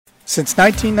Since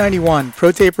 1991,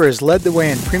 ProTaper has led the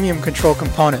way in premium control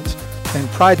components and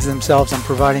prides themselves on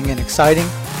providing an exciting,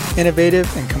 innovative,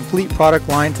 and complete product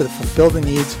line to fulfill the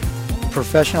needs of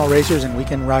professional racers and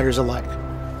weekend riders alike.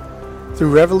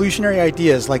 Through revolutionary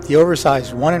ideas like the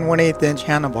oversized 1 1/8 inch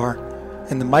handlebar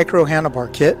and the micro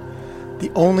handlebar kit, the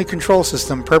only control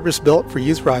system purpose-built for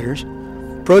youth riders,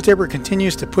 ProTaper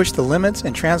continues to push the limits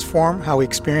and transform how we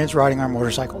experience riding our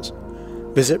motorcycles.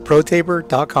 Visit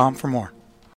protaper.com for more.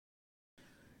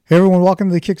 Hey everyone, welcome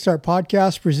to the Kickstart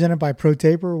podcast presented by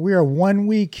ProTaper. We are 1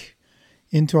 week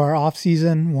into our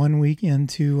off-season, 1 week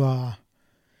into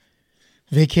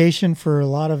vacation for a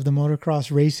lot of the motocross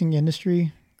racing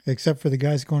industry, except for the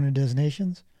guys going to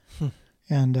destinations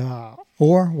and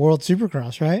or World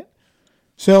Supercross, right?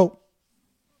 So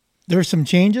there's some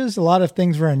changes. A lot of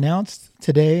things were announced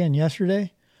today and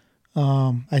yesterday.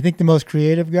 I think the most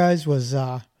creative guys was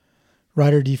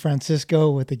Ryder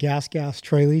DeFrancisco with the Gas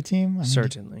Troy Lee team. I mean,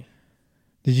 certainly.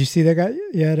 Did you see that guy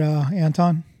yet,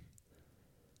 Anton?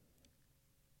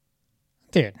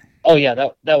 Dude. Oh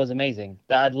yeah, that was amazing.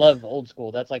 I love Old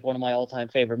School. That's like one of my all-time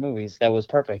favorite movies. That was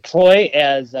perfect. Troy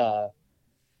as Troy's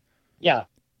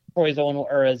own,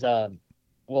 or as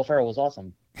Will Ferrell was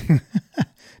awesome.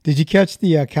 Did you catch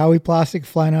the Cowie plastic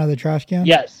flying out of the trash can?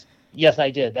 Yes,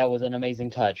 I did. That was an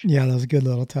amazing touch. Yeah, that was a good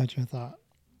little touch, I thought.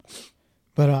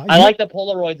 But I like the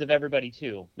Polaroids of everybody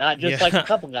too, not just like a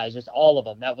couple guys, just all of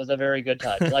them. That was a very good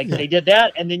touch. Like they did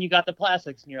that, and then you got the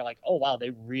plastics, and you're like, oh wow, they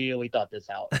really thought this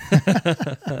out.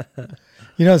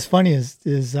 You know, what's funny is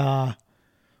when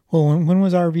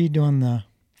was RV doing the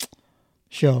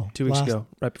show? 2 weeks ago,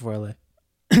 right before LA.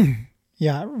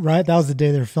 Yeah, right. That was the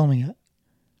day they were filming it.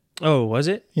 Oh, was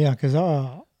it? Yeah, because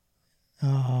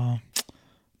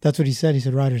that's what he said. He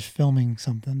said Ryder's filming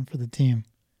something for the team.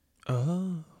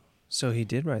 Oh. So he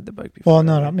did ride the bike before. Well,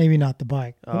 no, maybe not the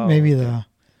bike. But maybe the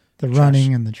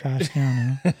running and the trash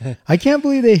can. I can't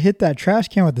believe they hit that trash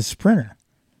can with the Sprinter.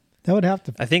 That would have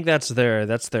to. I think that's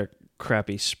their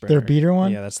crappy Sprinter. Their beater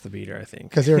one? Yeah, that's the beater, I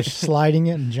think. Because they were sliding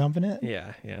it and jumping it?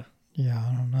 Yeah. Yeah,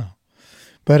 I don't know.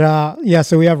 But,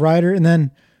 so we have Ryder. And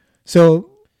then,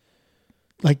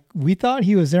 we thought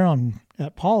he was there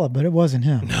at Paula, but it wasn't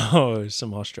him. No, it was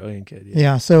some Australian kid.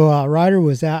 Yeah, so Ryder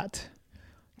was at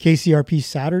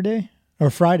KCRP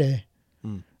Friday,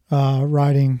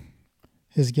 riding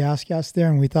his gas there,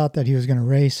 and we thought that he was going to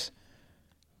race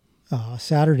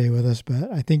Saturday with us,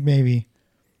 but I think maybe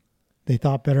they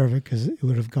thought better of it because it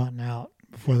would have gotten out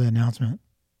before the announcement.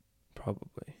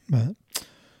 Probably. But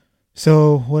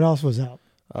so what else was out?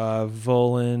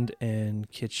 Voland and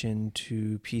Kitchen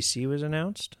to PC was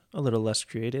announced. A little less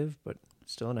creative, but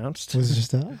still announced. It was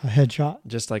just a headshot?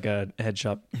 Just like a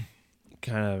headshot.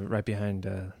 Kind of right behind,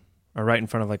 or right in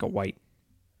front of like a white.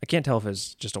 I can't tell if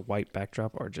it's just a white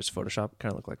backdrop or just Photoshop.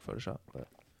 Kind of look like Photoshop, but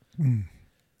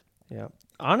yeah.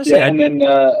 Honestly, yeah. And then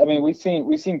we've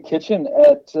seen Kitchen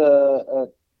at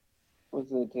was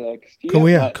it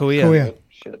Kauai? Kauai. Kauai.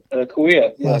 Yeah,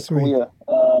 Last week.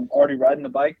 Already riding the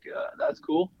bike. That's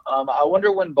cool. I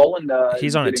wonder when Boland.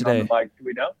 He's on it today. On the bike. Do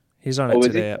we know? He's on it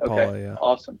today at Paula. Yeah.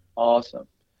 Awesome.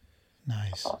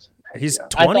 Nice. Awesome. He's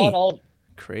yeah. 20.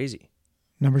 Crazy.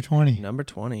 Number 20. Number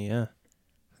 20, yeah.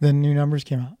 Then new numbers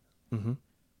came out. Mm-hmm.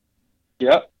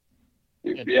 Yep.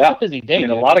 Yeah. Busy day, I mean,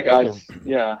 a lot of guys.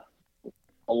 Yeah.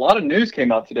 A lot of news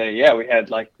came out today. Yeah, we had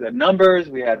like the numbers,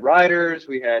 we had riders,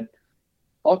 we had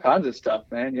all kinds of stuff,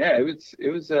 man. Yeah, it was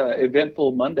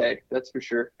eventful Monday, that's for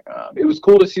sure. It was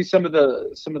cool to see some of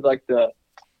the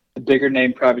bigger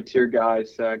name privateer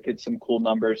guys get some cool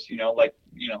numbers.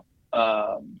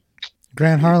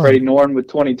 Grant Harlan, Freddie Norn with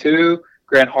 22.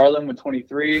 Grant Harlan with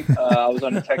 23. I was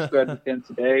on a text thread with him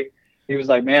today. He was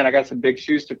like, man, I got some big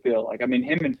shoes to fill. Like, I mean,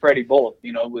 him and Freddie both,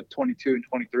 with 22 and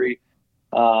 23.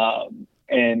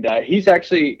 And he's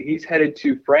headed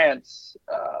to France.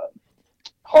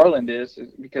 Harlan is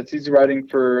because he's riding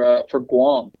for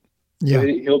Guam. Yeah. So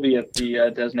he'll be at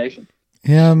the destination.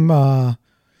 Him,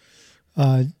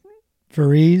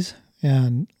 Varize,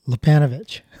 and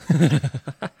Lepanovich.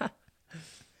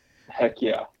 Heck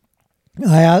yeah.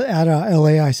 At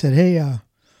LA, I said, "Hey,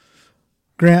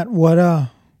 Grant, what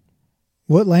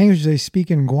language do they speak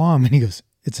in Guam?" And he goes,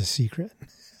 "It's a secret."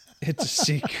 It's a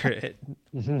secret.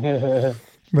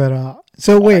 But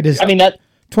so wait, that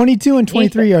 22 and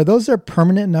 23 are those their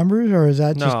permanent numbers, or is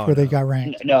that just where they got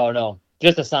ranked? No,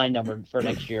 just a sign number for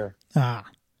next year.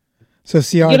 So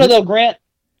CR. Though Grant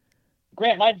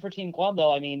riding for Team Guam,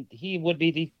 though, I mean, he would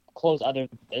be the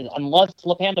unless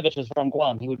Lepanovich is from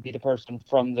Guam, he would be the person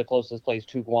from the closest place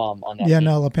to Guam on that team.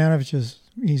 No, Lepanovich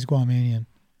he's Guamanian.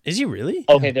 Is he really?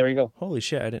 Okay, there you go. Holy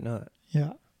shit, I didn't know that.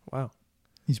 Yeah. Wow.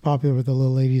 He's popular with the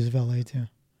little ladies of LA too.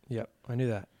 Yep, I knew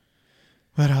that.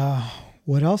 But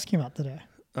what else came out today?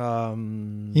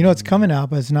 You know it's coming out,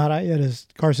 but it's not out yet. Is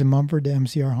Carson Mumford to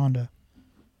MCR Honda?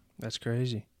 That's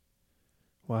crazy.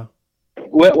 Wow.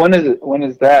 When is it? When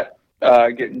is that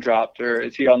getting dropped, or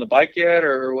is he on the bike yet,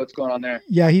 or what's going on there?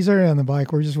 Yeah, he's already on the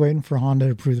bike. We're just waiting for Honda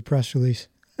to approve the press release.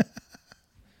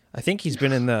 I think he's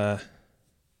been in the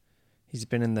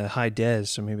high des,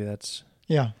 so maybe that's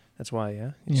why.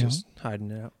 Yeah, he's just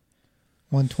hiding it out.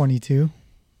 122.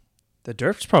 The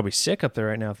dirt's probably sick up there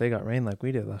right now if they got rain like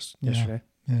we did yesterday.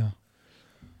 Yeah.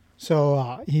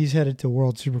 So he's headed to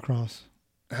World Supercross.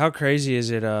 How crazy is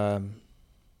it?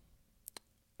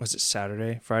 Was it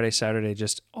Saturday? Friday, Saturday,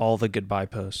 just all the goodbye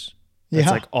posts. That's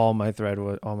like all my thread,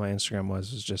 all my Instagram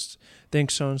was just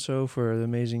thanks so-and-so for the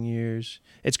amazing years.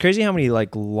 It's crazy how many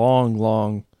like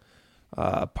long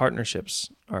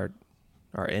partnerships are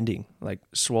ending. Like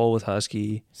Swole with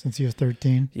Husky. Since he was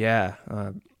 13. Yeah.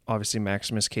 Obviously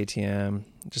Maximus KTM.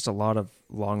 Just a lot of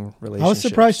long relationships. I was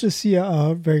surprised to see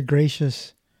a very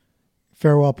gracious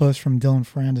farewell post from Dylan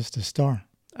Ferrandis to Star.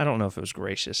 I don't know if it was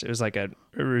gracious. It was like a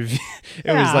review.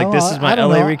 It was like, this is my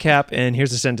LA recap, and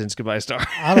here's a sentence. Goodbye, Star.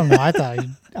 I don't know.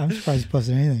 I'm surprised he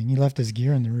posted anything. He left his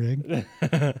gear in the rig.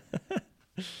 I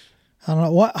don't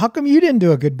know. How come you didn't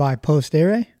do a goodbye post,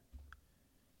 ARay?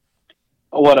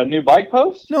 What, a new bike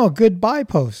post? No, a goodbye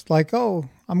post. Like,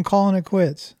 I'm calling it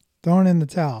quits. Throwing in the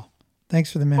towel.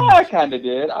 Thanks for the memories. I kind of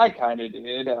did. I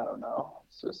don't know.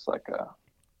 It's just like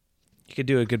you could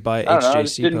do a goodbye I don't know. HJC I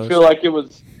just didn't post. feel like it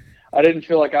was. I didn't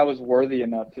feel like I was worthy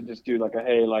enough to just do like a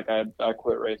hey, like I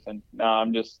quit racing. No,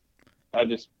 it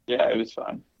was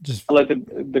fun. Just I let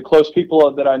the close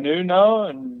people that I knew know,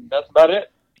 and that's about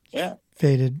it. Yeah.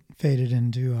 Faded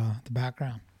into the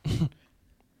background.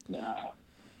 Nah.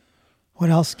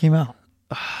 What else came out?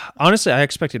 Honestly, I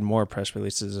expected more press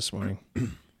releases this morning.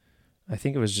 I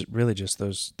think it was really just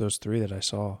those three that I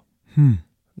saw.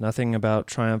 Nothing about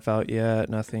Triumph out yet.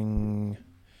 Nothing.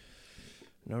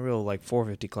 No real like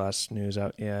 450 class news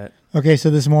out yet. Okay, so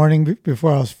this morning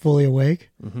before I was fully awake,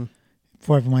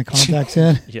 before I put my contacts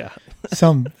in,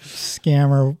 some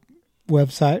scammer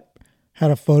website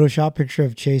had a Photoshop picture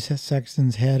of Chase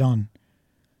Sexton's head on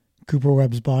Cooper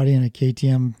Webb's body in a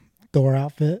KTM Thor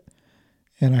outfit,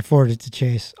 and I forwarded it to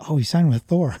Chase. Oh, he signed with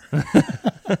Thor.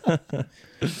 But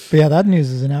yeah, that news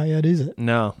isn't out yet, is it?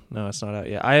 No, it's not out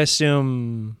yet. I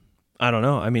assume. I don't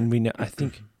know. I mean, we know. I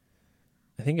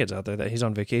think it's out there that he's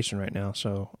on vacation right now,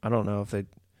 so I don't know if they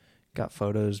got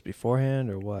photos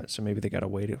beforehand or what. So maybe they got to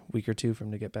wait a week or two for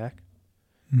him to get back.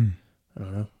 I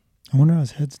don't know. I wonder how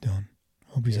his head's doing.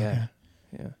 Hope he's okay.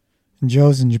 Yeah. And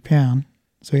Joe's in Japan,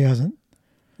 so he hasn't.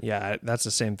 Yeah, that's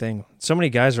the same thing. So many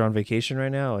guys are on vacation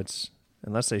right now. It's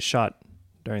unless they shot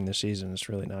during the season, it's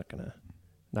really not gonna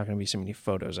be so many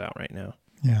photos out right now.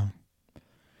 Yeah.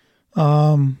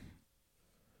 Kind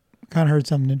of heard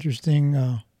something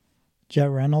interesting. Jet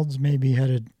Reynolds may be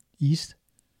headed east.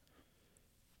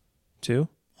 To?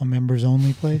 A members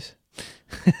only place.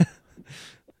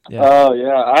 Yeah. Oh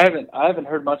yeah, I haven't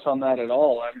heard much on that at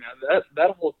all. I mean,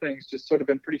 that whole thing's just sort of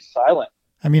been pretty silent.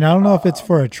 I mean, I don't know if it's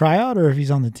for a tryout or if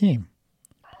he's on the team.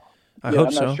 I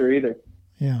hope so. I'm not sure either.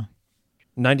 Yeah.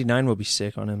 99 will be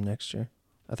sick on him next year.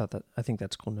 I think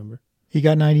that's a cool number. He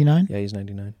got 99? Yeah, he's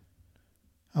 99.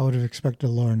 I would have expected a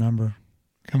lower number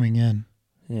coming in.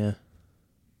 Yeah.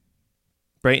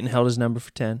 Brayton held his number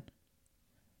for 10.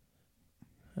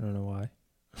 I don't know why.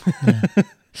 Yeah.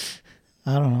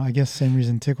 I don't know. I guess same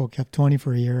reason Tickle kept 20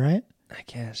 for a year, right? I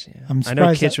guess, yeah. I'm I know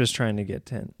surprised Kitch was trying to get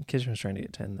 10. Kitch was trying to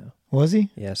get 10, though. Was he?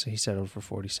 Yeah, so he settled for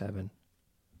 47.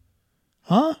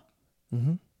 Huh?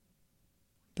 Mm-hmm.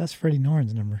 That's Freddie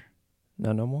Norrin's number.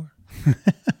 No more.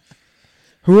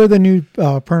 Who are the new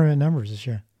permanent numbers this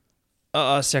year?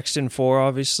 Sexton 4,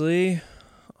 obviously.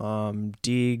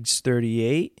 Deegs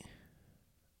 38.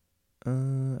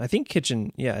 I think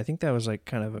Kitchen, I think that was like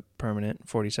kind of a permanent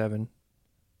 47.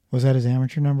 Was that his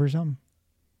amateur number or something?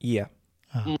 Yeah.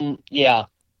 Yeah.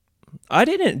 I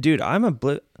didn't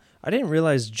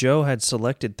realize Joe had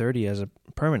selected 30 as a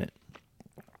permanent.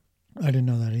 I didn't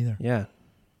know that either. Yeah.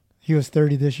 He was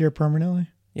 30 this year permanently?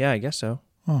 Yeah, I guess so.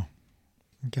 Oh,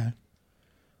 okay.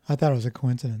 I thought it was a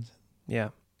coincidence. Yeah.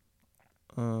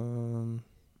 I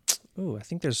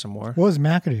think there's some more. What was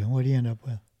McAdoo? What did he end up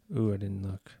with? I didn't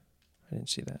look. I didn't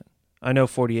see that. I know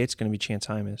 48 is going to be Chance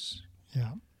Hymas.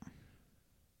 Yeah.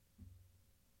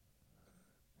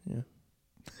 Yeah.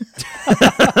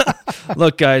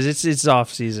 Look, guys, it's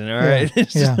off season, all right?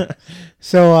 Yeah.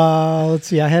 So let's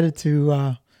see. I headed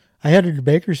to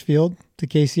Bakersfield to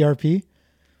KCRP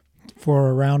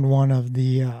for round one of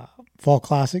the Fall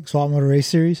Classic Swap Moto Race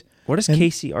Series. What does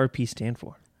KCRP stand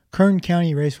for? Kern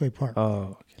County Raceway Park.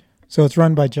 Oh, okay. So it's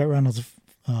run by Jet Reynolds'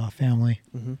 family.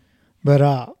 Mm-hmm. But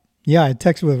I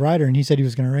texted with Ryder, and he said he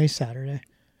was going to race Saturday.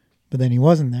 But then he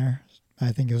wasn't there.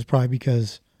 I think it was probably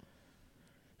because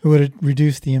it would have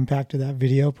reduced the impact of that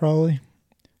video, probably.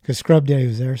 Because Scrub Daddy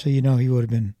was there, so he would have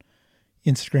been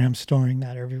Instagram storing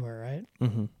that everywhere, right?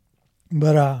 Mm-hmm.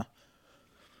 But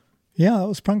that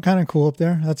was kind of cool up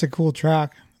there. That's a cool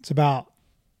track. It's about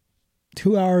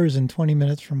 2 hours and 20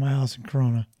 minutes from my house in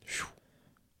Corona.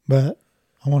 But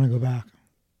I want to go back.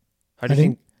 How do you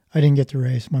think? I didn't get to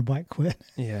race. My bike quit.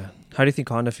 Yeah. How do you think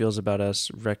Honda feels about us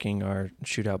wrecking our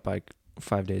shootout bike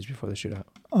 5 days before the shootout?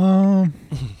 I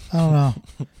don't know.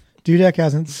 Dudek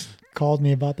hasn't called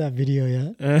me about that video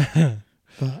yet.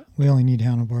 But we only need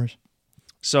handlebars.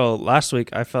 So last week,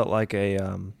 I felt like a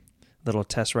little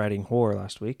test riding whore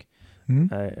last week.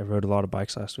 Mm-hmm. I rode a lot of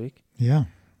bikes last week. Yeah.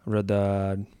 I rode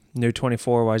the new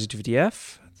 24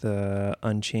 YZ250F, the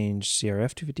unchanged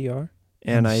CRF 250R.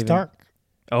 And the Stark.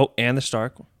 And the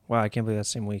Stark. Wow, I can't believe that's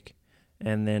the same week.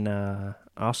 And then I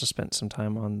also spent some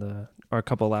time a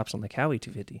couple of laps on the Cowie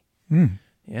 250. Mm.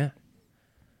 Yeah.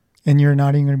 And you're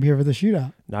not even going to be here for the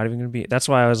shootout. Not even going to be. That's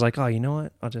why I was like, oh, you know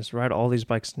what? I'll just ride all these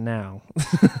bikes now.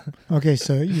 Okay,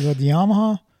 so you rode the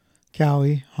Yamaha,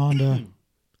 Cowie, Honda,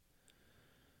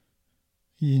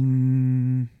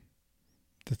 in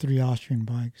the 3 Austrian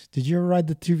bikes. Did you ever ride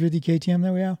the 250 KTM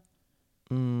that we have?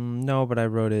 No, but I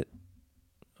rode it.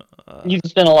 You've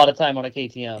spent a lot of time on a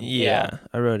KTM. Yeah,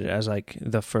 I rode it as like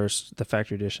the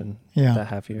factory edition. Yeah. That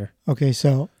half year. Okay,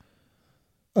 so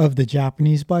of the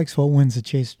Japanese bikes, what wins the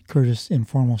Chase Curtis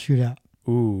informal shootout?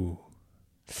 Ooh.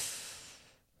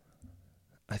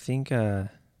 I think had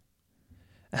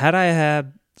I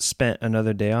had spent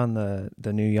another day on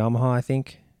the new Yamaha, I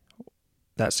think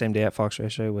that same day at Fox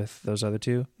Raceway with those other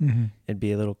two, it'd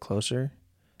be a little closer.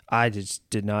 I just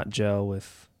did not gel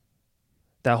with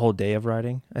that whole day of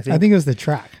riding. I think it was the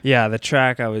track. Yeah, the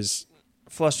track. I was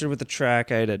flustered with the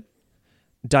track. I had a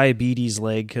diabetes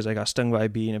leg because I got stung by a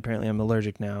bee, and apparently I'm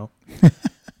allergic now.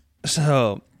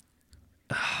 So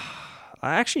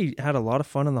I actually had a lot of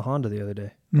fun on the Honda the other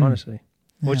day, honestly,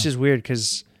 which is weird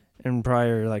because in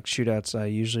prior like shootouts I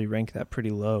usually rank that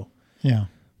pretty low. Yeah,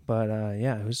 but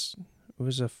it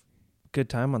was a good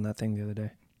time on that thing the other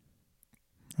day.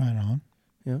 Right on.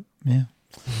 Yeah.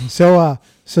 So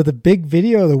the big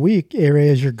video of the week, ARay,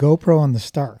 is your GoPro on the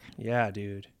Stark. Yeah,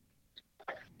 dude.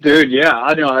 Dude, yeah,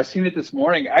 I know. I seen it this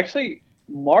morning. Actually,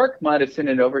 Mark might have sent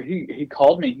it over. He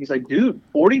called me. He's like, dude,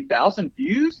 40,000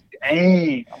 views?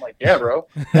 Dang. I'm like, yeah, bro.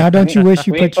 Now, don't you wish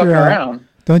you put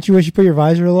your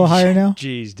visor a little higher now?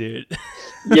 Jeez, dude.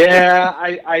 Yeah,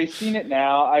 I seen it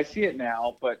now. I see it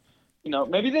now, but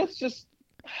maybe that's just.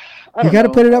 You got to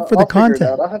put it up for the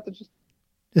content. I'll have to just.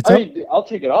 I'll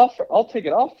take it off. I'll take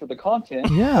it off for the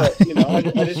content. Yeah.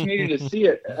 But, I just needed to see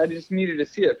it. I just needed to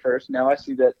see it first. Now I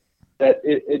see that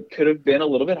it could have been a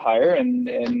little bit higher,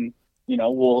 and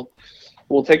we'll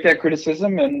take that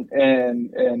criticism and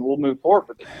we'll move forward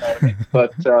with it. You know what I mean?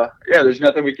 But there's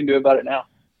nothing we can do about it now.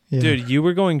 Yeah. Dude, you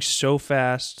were going so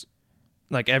fast,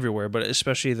 like everywhere, but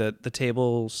especially the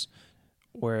tables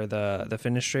where the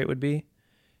finish straight would be.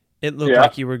 It looked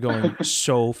like you were going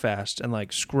so fast and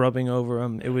like scrubbing over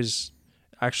them. It was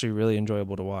actually really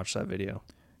enjoyable to watch that video.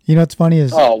 You know what's funny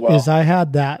is I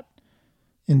had that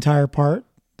entire part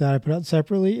that I put out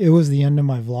separately. It was the end of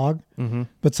my vlog. Mm-hmm.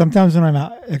 But sometimes when I'm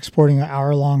out exporting an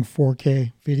hour-long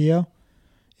 4K video,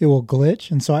 it will glitch.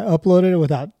 And so I uploaded it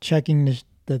without checking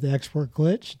that the export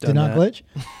did not glitch.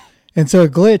 And so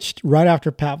it glitched right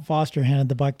after Pat Foster handed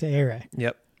the bike to ARay.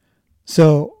 Yep.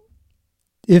 So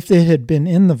if it had been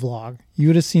in the vlog, you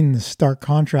would have seen the stark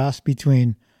contrast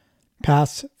between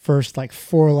Pat's first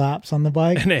 4 laps on the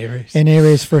bike and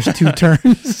ARay's first 2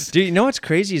 turns. Dude, you know what's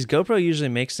crazy is GoPro usually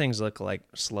makes things look like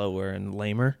slower and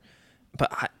lamer.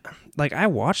 But I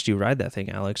watched you ride that thing,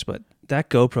 Alex, but that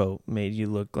GoPro made you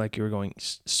look like you were going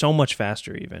so much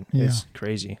faster even. Yeah. It's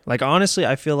crazy. Honestly,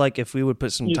 I feel like if we would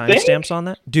put some timestamps on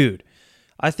that, dude,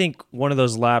 I think one of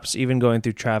those laps, even going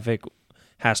through traffic,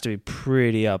 has to be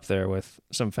pretty up there with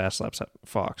some fast laps at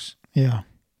Fox. Yeah.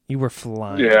 You were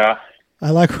flying. Yeah.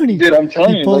 I like when I'm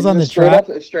telling you, pulls on the track.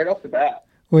 Straight off the bat.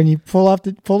 When you pulled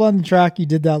on the track, you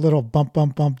did that little bump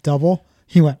double.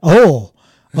 He went, oh.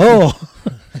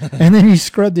 And then he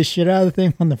scrubbed the shit out of the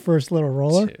thing on the first little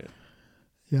roller. Dude.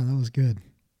 Yeah, that was good.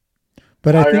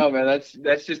 But I don't know, man.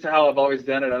 That's just how I've always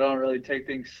done it. I don't really take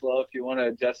things slow. If you want to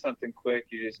adjust something quick,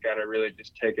 you just got to really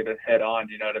just take it head on.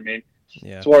 You know what I mean?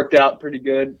 Yeah. It's worked out pretty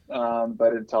good,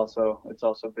 but it's also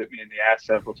bit me in the ass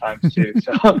several times too.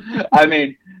 So I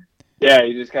mean, Yeah,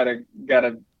 you just gotta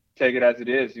take it as it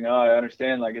is. I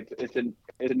understand. Like it's a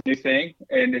new thing,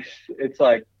 and it's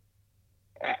like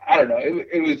I don't know.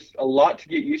 It was a lot to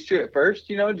get used to at first.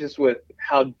 Just with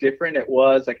how different it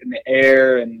was, like in the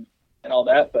air and all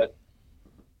that. But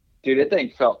dude, that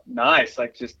thing felt nice.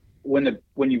 Like just when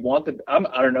you want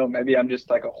I don't know. Maybe I'm just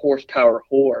like a horsepower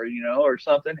whore, or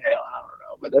something. Hell, I don't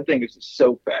know. But that thing is just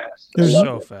so fast.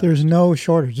 There's no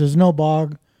shortage. There's no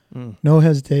bog, no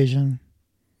hesitation.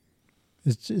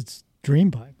 It's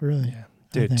dream bike, really.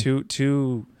 Yeah, dude.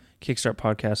 Two Kickstart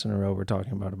podcasts in a row. We're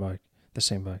talking about the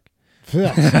same bike.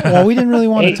 Well, we didn't really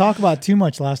want to talk about too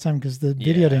much last time because the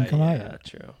video didn't come out yet. Yeah,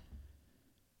 true.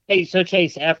 Hey, so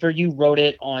Chase, after you rode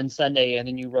it on Sunday and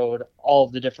then you rode all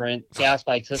of the different gas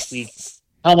bikes this week,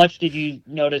 how much did you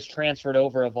notice transferred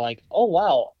over of like, oh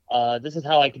wow, this is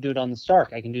how I could do it on the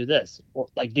Stark. I can do this. Or,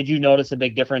 like, did you notice a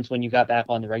big difference when you got back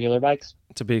on the regular bikes?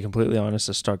 To be completely honest,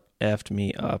 the Stark effed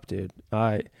me up, dude.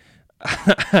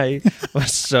 I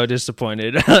was so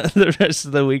disappointed the rest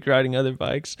of the week riding other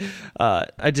bikes. I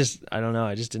don't know.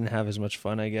 I just didn't have as much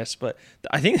fun, I guess. But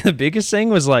I think the biggest thing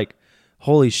was like,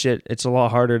 holy shit, it's a lot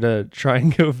harder to try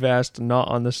and go fast not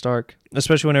on the Stark.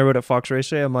 Especially when I rode at Fox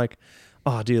Raceway, I'm like,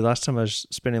 oh, dude, last time I was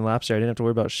spinning laps there, I didn't have to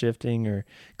worry about shifting or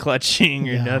clutching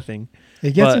or nothing.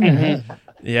 It gets in your head.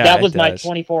 Yeah, that was my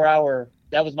 24-hour.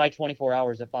 That was my 24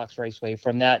 hours at Fox Raceway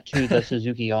from that to the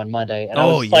Suzuki on Monday, and I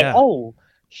was like, oh.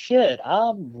 Shit,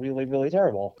 I'm really, really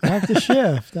terrible. I have to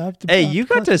shift. Hey, you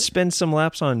got to spend some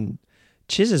laps on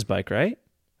Chiz's bike, right?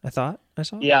 I saw.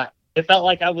 Yeah, it felt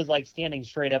like I was like standing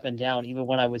straight up and down, even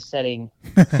when I was setting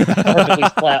perfectly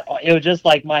flat. It was just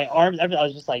like my arms. I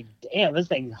was just like, damn, this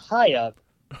thing's high up.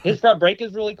 His front brake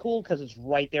is really cool because it's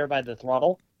right there by the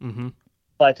throttle. Mm-hmm.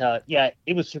 But yeah,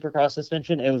 it was Supercross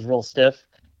suspension. It was real stiff.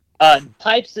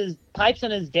 Pipes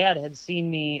and his dad had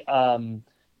seen me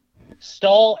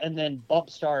stall and then bump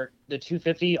start the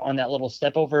 250 on that little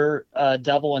step over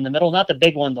double in the middle, not the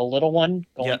big one, the little one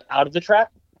going out of the track.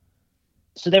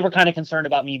 So they were kind of concerned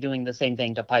about me doing the same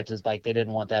thing to Pipes' bike. They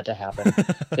didn't want that to happen.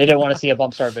 They didn't want to see a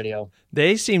bump start video.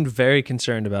 They seemed very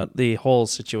concerned about the whole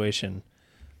situation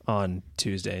on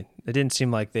Tuesday. It didn't seem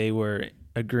like they were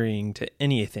agreeing to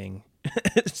anything.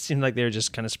 It seemed like they were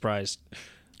just kind of surprised.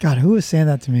 God, who was saying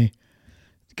that to me?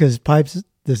 Because Pipes'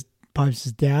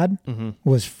 dad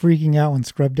was freaking out when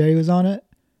Scrub Daddy was on it.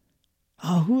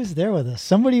 Oh, who was there with us?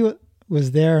 Somebody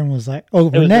was there and was like, oh,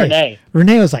 Renee.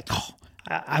 Renee was like, oh,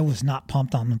 I was not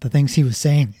pumped on the things he was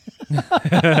saying.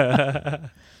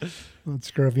 With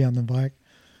Scrubby on the bike.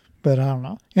 But I don't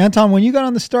know. Anton, when you got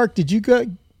on the Stark, did you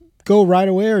go right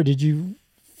away or did you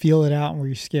feel it out and were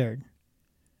you scared?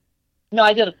 No,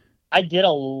 I did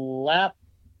a lap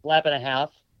and a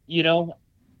half,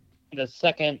 the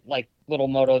second little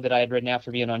moto that I had ridden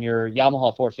after being on your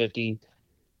Yamaha 450.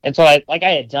 And so I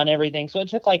had done everything. So it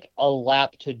took a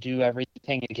lap to do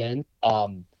everything again.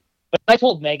 But I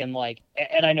told Megan,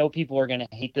 and I know people are going to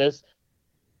hate this,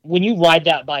 when you ride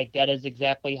that bike, that is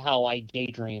exactly how I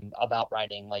daydream about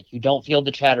riding. You don't feel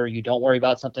the chatter. You don't worry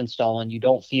about something stalling. You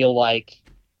don't feel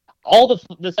all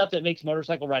the stuff that makes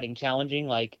motorcycle riding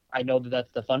challenging. I know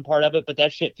that's the fun part of it, but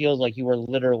that shit feels like you were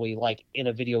literally in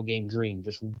a video game dream,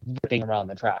 just ripping around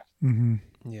the track. Mm-hmm.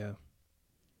 Yeah.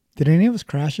 Did any of us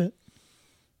crash it?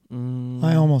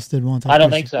 I almost did once. I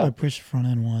don't think so. I pushed the front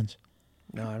end once.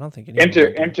 No, I don't think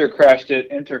Enter crashed it.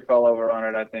 Enter fell over on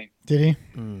it, I think. Did he?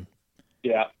 Mm.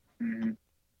 Yeah. Mm-hmm.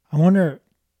 I wonder,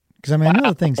 because I know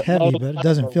the thing's heavy, but it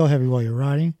doesn't feel heavy while you're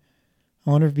riding.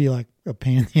 I wonder if it'd be a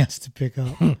pain in the ass to pick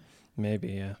up. Maybe,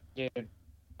 yeah. Dude,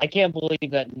 I can't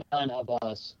believe that none of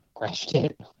us crashed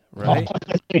it. Right. On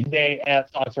the same day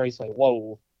at Fox Raceway.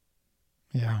 Whoa.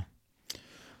 Yeah.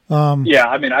 Yeah,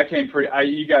 I came pretty.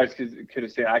 You guys could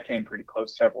have said I came pretty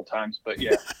close several times, but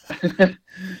yeah.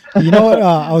 You know what?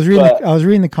 I was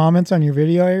reading the comments on your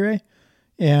video, ARay,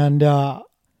 and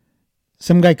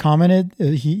some guy commented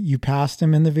you passed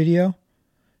him in the video.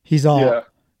 He's all,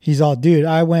 dude.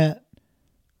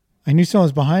 I knew someone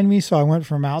was behind me, so I went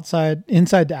from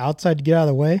inside to outside to get out of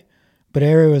the way. But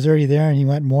ARay was already there, and he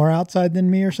went more outside than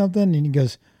me or something. And he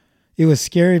goes, "It was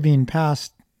scary being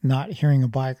passed." Not hearing a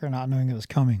bike or not knowing it was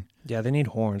coming. Yeah, they need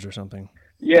horns or something.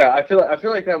 Yeah, I feel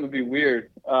like that would be weird.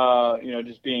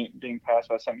 Just being passed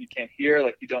by something you can't hear,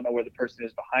 you don't know where the person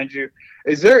is behind you.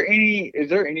 Is there any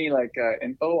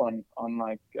info on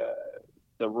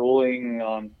the ruling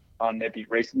on maybe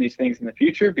racing these things in the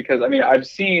future? Because I've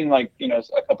seen a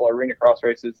couple of arena cross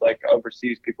races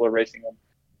overseas, people are racing them.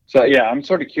 So yeah, I'm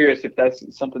sort of curious if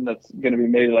that's something that's going to be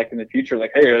made in the future.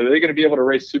 Hey, are they going to be able to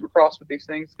race Supercross with these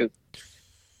things? Because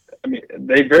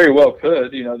they very well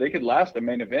could. They could last a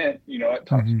main event, at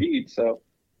top speed. So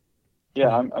yeah,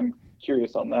 I'm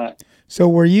curious on that. So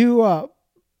were you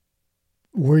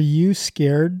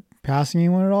scared passing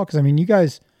anyone at all? Because I mean, you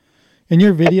guys in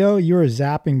your video, you were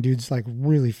zapping dudes like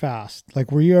really fast.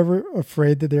 Like, were you ever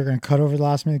afraid that they were going to cut over the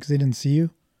last minute because they didn't see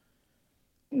you?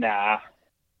 Nah.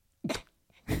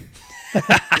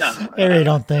 ARay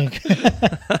don't think.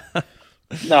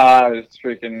 No, it's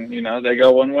freaking, they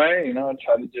go one way,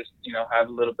 try to just, have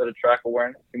a little bit of track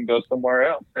awareness and go somewhere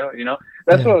else.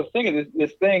 That's what I was thinking.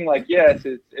 This thing, like, yes,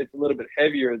 it's a little bit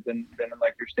heavier than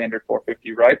like your standard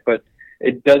 450, right? But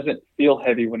it doesn't feel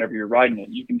heavy whenever you're riding it.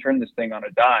 You can turn this thing on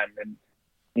a dime, and,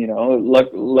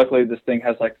 luckily this thing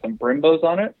has like some Brimbos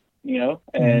on it,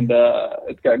 and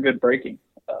it's got good braking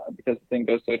because the thing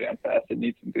goes so damn fast. It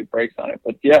needs some good brakes on it.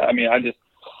 But yeah, I mean,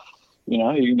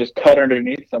 you can just cut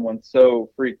underneath someone so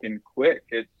freaking quick.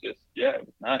 It's just, it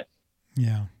was nice.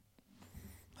 Yeah.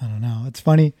 I don't know. It's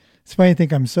funny. It's funny to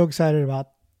think I'm so excited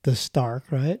about the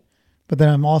Stark, right? But then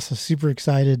I'm also super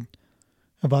excited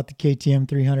about the KTM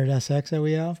 300 SX that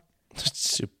we have.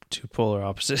 Two polar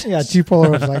opposites. Yeah, two polar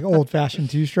was like old-fashioned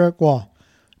two-stroke. Well,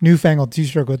 newfangled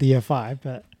two-stroke with the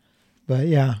EF5, but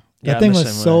yeah. That thing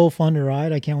was so fun to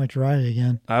ride. I can't wait to ride it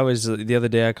again. The other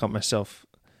day I caught myself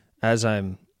as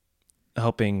I'm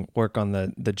helping work on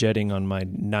the jetting on my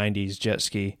 90s jet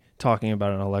ski, talking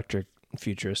about an electric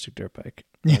futuristic dirt bike.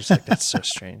 I was like, that's so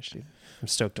strange, dude. I'm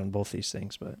stoked on both these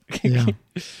things, but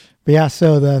yeah.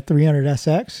 So the 300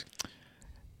 SX,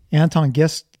 Anton,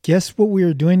 guess what we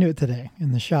were doing to it today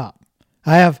in the shop.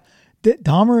 I have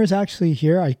Dahmer is actually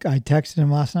here. I texted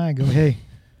him last night. I go, hey,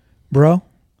 bro,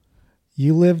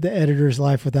 you live the editor's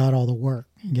life without all the work.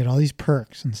 You get all these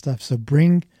perks and stuff. So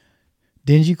bring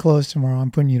dingy clothes tomorrow. I'm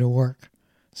putting you to work.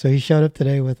 So he showed up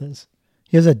today with us.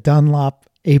 He has a Dunlop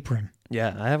apron.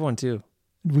 Yeah, I have one too.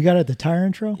 We got it at the tire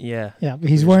intro. Yeah. Yeah. But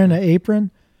he's wearing an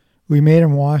apron. We made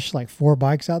him wash like 4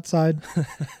 bikes outside.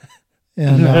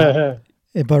 And,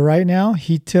 but right now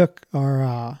he took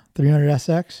our 300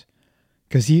 SX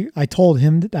because I told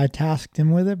him that I tasked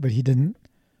him with it, but he didn't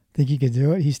think he could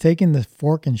do it. He's taking the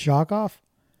fork and shock off.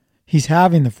 He's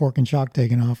having the fork and shock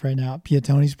taken off right now at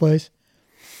Piatoni's place.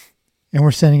 And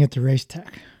we're sending it to Race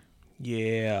Tech.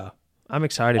 Yeah. I'm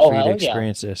excited for you to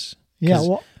experience this. Yeah.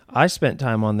 Well, I spent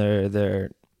time on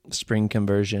their spring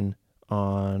conversion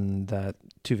on that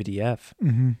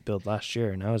 250F build last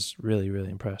year, and I was really,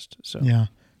 really impressed. So yeah.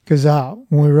 Because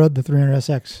when we rode the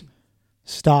 300SX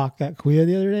stock at Kuya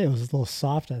the other day, it was a little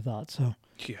soft, I thought. So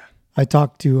yeah. I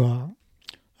talked to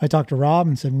Rob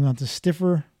and said, we want this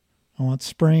stiffer. I want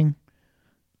spring.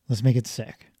 Let's make it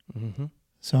sick. Mm-hmm.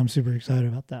 So I'm super excited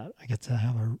about that. I get to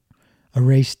have a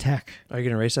Race Tech. Are you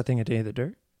going to race that thing at Day of the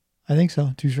Dirt? I think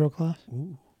so. 2-stroke class.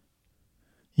 Ooh.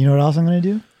 You know what else I'm going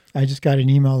to do? I just got an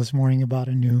email this morning about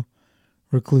a new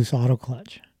Recluse auto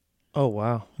clutch. Oh,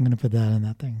 wow. I'm going to put that in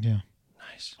that thing too.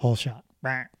 Nice. Whole shot.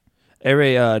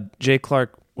 ARay, Jay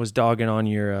Clark was dogging on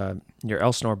your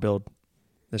Elsinore build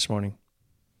this morning.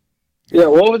 Yeah,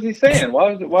 what was he saying?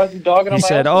 Why was he dogging on my He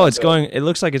said, Elsinore it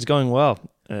looks like it's going well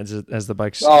as the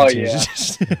bike's sit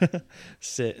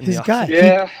in his the guy.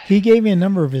 Yeah. He gave me a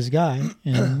number of his guy,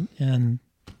 and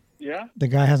yeah, the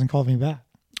guy hasn't called me back.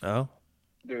 Oh.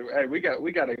 Dude, hey, we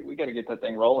gotta get that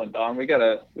thing rolling, Don. We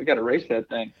gotta race that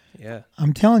thing. Yeah.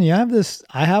 I'm telling you,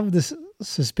 I have this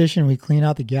suspicion we clean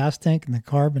out the gas tank and the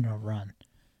carb and it'll run.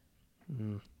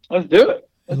 Let's do it.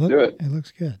 Do it. It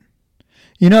looks good.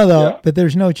 You know, though, but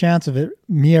there's no chance of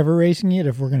me ever racing it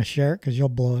if we're going to share it because you'll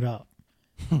blow it up.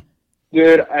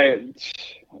 Dude, I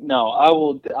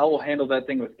will handle that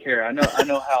thing with care. I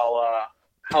know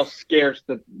how scarce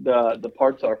the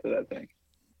parts are for that thing.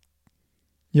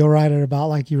 You'll ride it about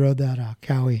like you rode that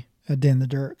Cowie at Day in the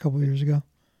Dirt a couple of years ago.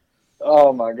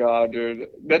 Oh my God, dude.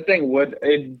 That thing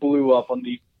it blew up on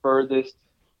the furthest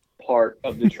part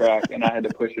of the track and I had to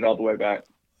push it all the way back.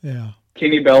 Yeah.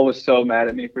 Kenny Bell was so mad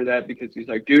at me for that because he's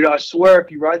like, dude, I swear if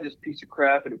you ride this piece of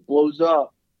crap and it blows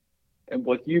up and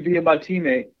with you being my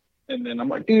teammate, and then I'm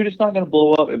like, dude, it's not going to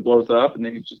blow up. It blows up. And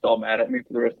then he's just all mad at me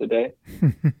for the rest of the day.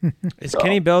 Is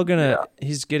Kenny Bell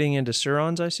he's getting into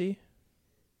Surons, I see?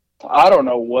 I don't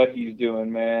know what he's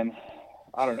doing, man.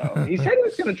 I don't know. He said he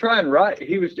was going to try and ride.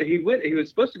 He was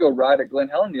supposed to go ride at Glen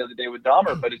Helen the other day with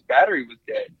Dahmer, but his battery was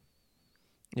dead.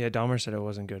 Yeah, Dahmer said it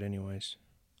wasn't good anyways.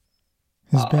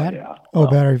 His battery? Yeah.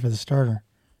 Battery for the starter.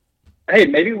 Hey,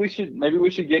 maybe we should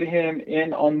get him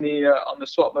in on the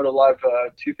Swap Moto Live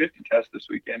 250 test this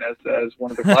weekend as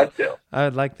one of the Clydesdales. I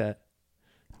would like that.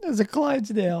 As a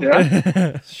Clydesdale.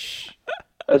 Yeah.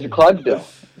 As a Clydesdale.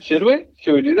 Should we?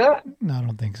 Should we do that? No, I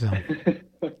don't think so.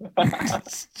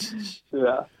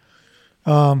 Yeah.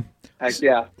 Heck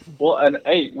yeah. Well, and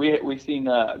hey, we seen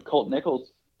Colt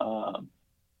Nichols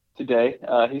today.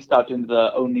 He stopped into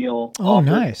the O'Neill Oh, office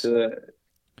nice. to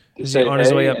Is say he on his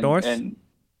hey, way up north? And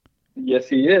yes,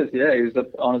 he is. Yeah, he was up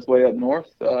on his way up north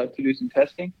to do some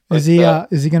testing. Is But,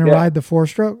 he going to yeah. ride the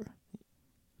 4-stroke?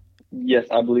 Yes,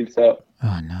 I believe so.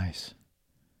 Oh, nice.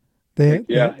 They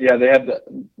have the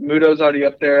Muto's already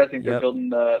up there. I think they're Yep. building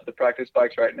the practice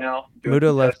bikes right now. doing Muto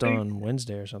some left testing. on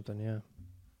Wednesday or something, yeah.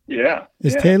 Yeah.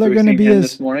 Is yeah. Taylor So we going to seen be him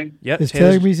his? this morning? Yep. Is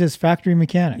Taylor be his factory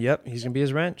mechanic? Yep, he's going to be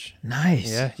his wrench.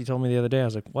 Nice. Yeah, he told me the other day. I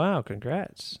was like, wow,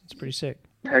 congrats. It's pretty sick.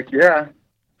 Heck yeah.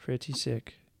 Pretty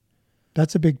sick.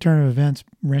 That's a big turn of events,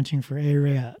 wrenching for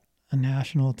ARay at a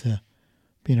national to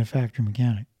being a factory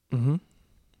mechanic. Mm-hmm.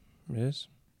 It is.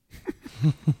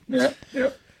 Yeah.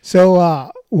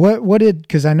 So what did,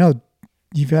 because I know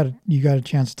you got a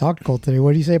chance to talk to Colt today.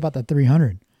 What did he say about that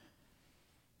 300?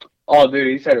 Oh, dude,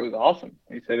 he said it was awesome.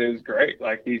 He said it was great.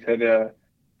 Like he said,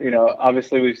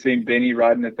 obviously we've seen Benny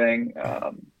riding the thing,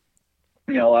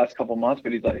 last couple months,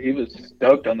 but he was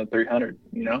stoked on the 300.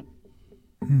 He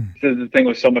said the thing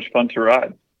was so much fun to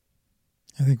ride.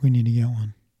 I think we need to get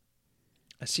one.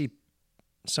 I see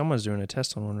someone's doing a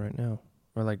test on one right now,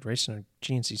 or like racing a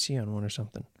GNCC on one or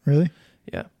something. Really?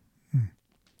 Yeah.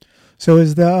 So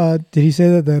is did he say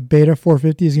that the Beta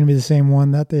 450 is going to be the same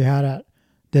one that they had at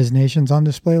Designations on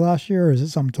display last year, or is it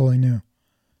something totally new?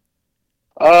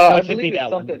 I it should believe be it's that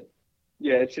something. one.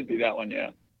 Yeah, it should be that one. Yeah.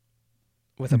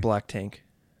 With a black tank.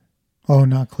 Oh,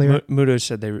 not clear? Muto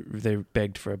said they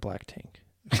begged for a black tank.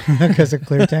 Because a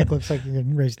clear tank looks like you're going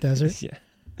to race desert? Yeah.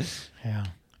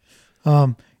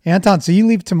 Yeah. Anton, so you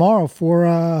leave tomorrow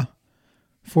for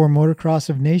Motocross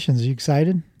of Nations. Are you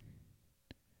excited?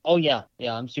 Oh yeah,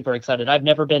 I'm super excited. I've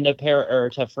never been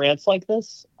to France like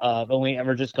this. Only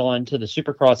ever just gone to the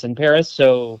Supercross in Paris.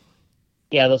 So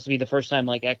yeah, this will be the first time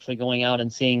like actually going out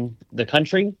and seeing the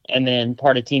country, and then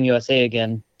part of Team USA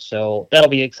again. So that'll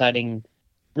be exciting.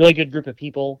 Really good group of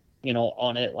people,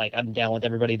 on it. Like I'm down with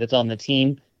everybody that's on the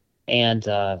team, and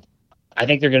I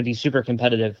think they're going to be super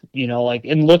competitive. Like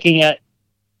in looking at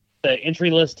the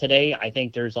entry list today, I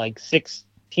think there's like 6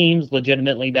 teams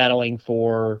legitimately battling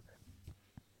for.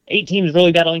 8 teams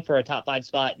really battling for a top 5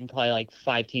 spot, and probably like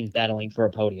 5 teams battling for a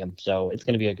podium. So it's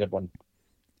going to be a good one.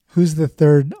 Who's the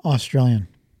third Australian?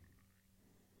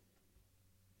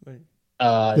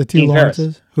 The 2 Dean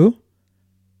Lawrences? Ferris. Who?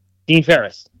 Dean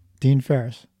Ferris. Dean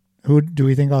Ferris. Who do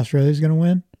we think Australia's going to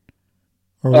win?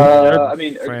 Or France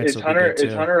is will be Hunter good,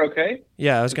 too. okay?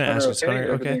 Yeah, I was going to ask, is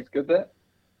Hunter okay? Everything's good there?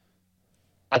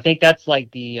 I think that's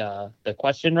like the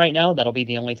question right now. That'll be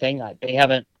the only thing. They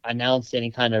haven't announced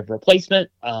any kind of replacement.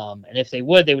 And if they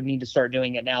would need to start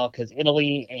doing it now, because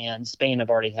Italy and Spain have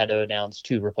already had to announce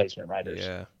 2 replacement riders.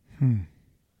 Yeah.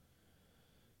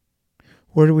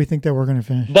 Where do we think that we're going to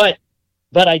finish?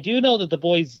 But I do know that the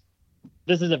boys,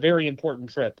 this is a very important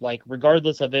trip. Like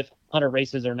regardless of if Hunter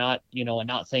races or not, and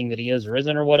not saying that he is or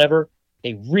isn't or whatever,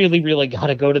 they really, really got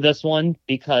to go to this one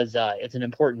because it's an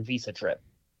important visa trip.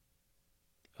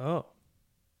 Oh.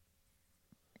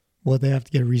 What, they have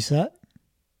to get a reset?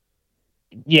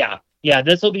 Yeah.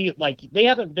 This will be like they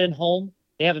haven't been home.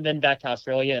 They haven't been back to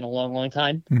Australia in a long, long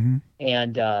time. Mm-hmm.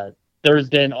 And there's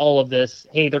been all of this.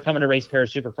 Hey, they're coming to race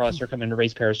Paris Supercross. They're coming to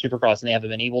race Paris Supercross, and they haven't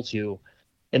been able to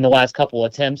in the last couple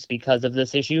attempts because of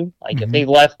this issue. Like if they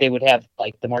left, they would have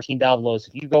like the Martin Davalos.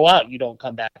 If you go out, you don't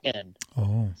come back in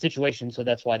situation. So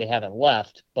that's why they haven't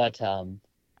left. But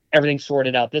everything's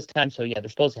sorted out this time. So yeah, they're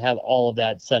supposed to have all of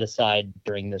that set aside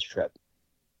during this trip.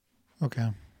 Okay.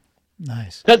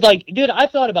 Nice. Because like, dude, I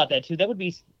thought about that too. That would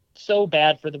be so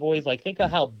bad for the boys. Like, think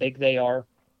of how big they are.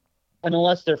 And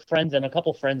unless their friends and a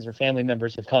couple friends or family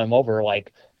members have come over,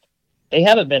 like they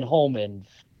haven't been home in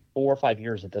 4 or 5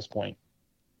 years at this point.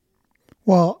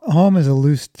 Well, home is a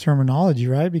loose terminology,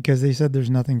 right? Because they said there's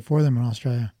nothing for them in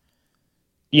Australia.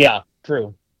 Yeah,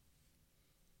 true.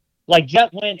 Like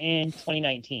Jet went in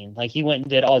 2019. Like he went and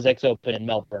did AusX Open in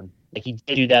Melbourne. Like he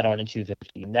did do that on a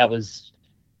 250. And that was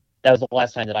the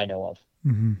last time that I know of.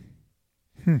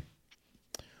 Mm-hmm.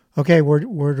 Okay,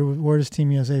 where does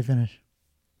Team USA finish?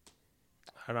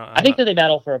 I think that they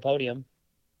battle for a podium.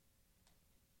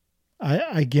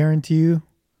 I guarantee you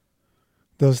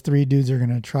those 3 dudes are going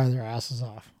to try their asses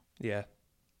off. Yeah.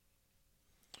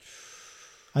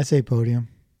 I say podium.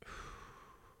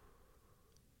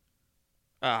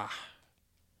 I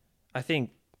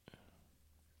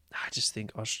just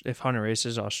think if Hunter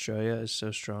races, Australia is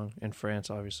so strong, and France,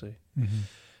 obviously. Mm-hmm.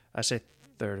 I say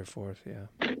 3rd or 4th,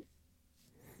 yeah.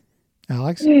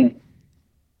 Alex?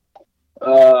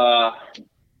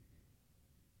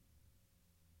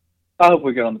 I hope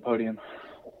we get on the podium.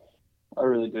 I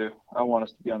really do. I want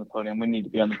us to be on the podium. We need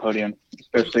to be on the podium,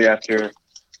 especially after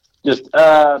Just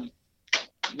the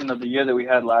year that we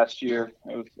had last year,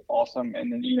 it was awesome,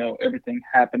 and then everything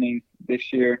happening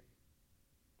this year,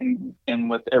 and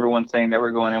with everyone saying that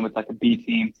we're going in with like a B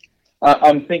team,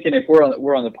 I'm thinking if we're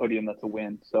on the podium, that's a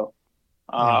win. So,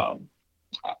 I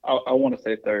want to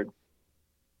say third.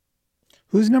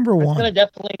 Who's number one? It's going to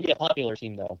definitely be a popular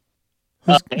team, though.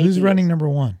 Who's running number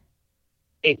one?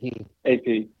 AP.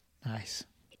 Nice,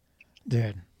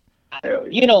 dude.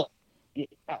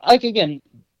 Like again,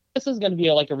 this is going to be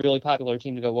a really popular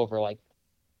team to go over. Like,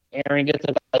 Aaron gets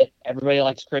about it. Everybody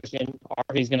likes Christian.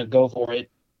 RV's going to go for it.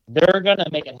 They're going to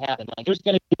make it happen. Like, there's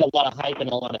going to be a lot of hype and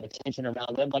a lot of attention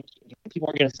around them. Like, people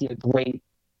are going to see a great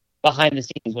behind the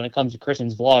scenes when it comes to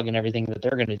Christian's vlog and everything that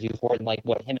they're going to do for it, and like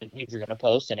what him and Paige are going to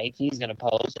post, and AT's going to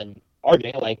post, and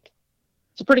RJ. Like,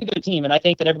 it's a pretty good team, and I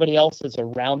think that everybody else that's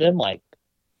around him, like,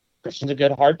 Christian's a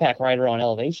good hard pack rider on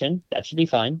elevation. That should be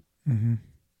fine. Mm-hmm.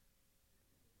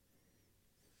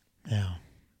 Yeah.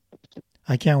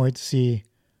 I can't wait to see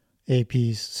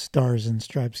AP's Stars and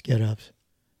Stripes get-ups.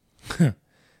 Right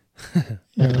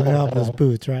off those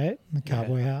boots, right? The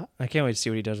cowboy hat. I can't wait to see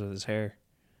what he does with his hair.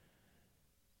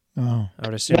 Oh. I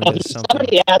would assume there's something.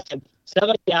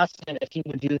 Somebody asked him if he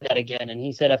would do that again, and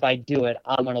he said, if I do it,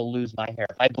 I'm going to lose my hair.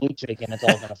 If I bleach it again, it's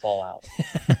all going to fall out.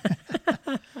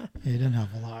 He didn't have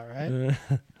a lot, right?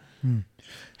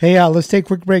 Hey, let's take a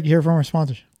quick break here from our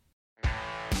sponsors.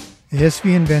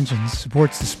 ASV Inventions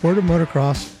supports the sport of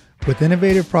motocross with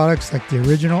innovative products like the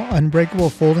original unbreakable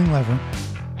folding lever,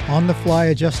 on-the-fly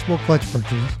adjustable clutch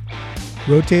perches,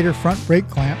 rotator front brake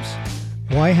clamps,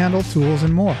 Y-handle tools,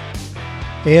 and more.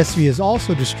 ASV is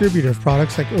also a distributor of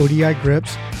products like ODI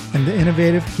grips and the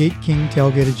innovative Gate King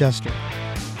tailgate adjuster.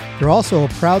 They're also a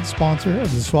proud sponsor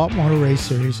of the Swap Moto Race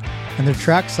Series and their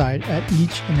trackside at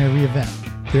each and every event.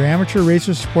 Their amateur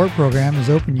racer support program is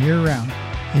open year-round,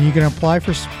 and you can apply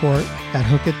for support at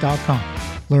hookit.com.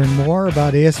 Learn more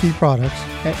about ASV products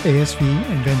at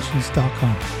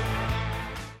asvinventions.com.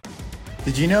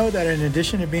 Did you know that in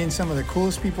addition to being some of the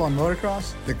coolest people in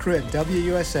motocross, the crew at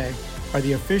WUSA are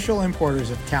the official importers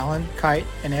of Talon, Kite,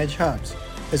 and Edge hubs,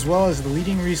 as well as the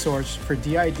leading resource for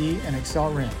DID and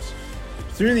Excel rims.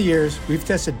 Through the years, we've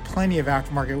tested plenty of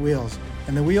aftermarket wheels,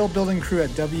 and the wheel building crew at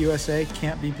WUSA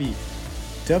can't be beat.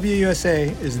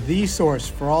 WUSA is the source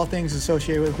for all things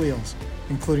associated with wheels,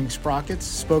 including sprockets,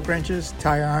 spoke wrenches,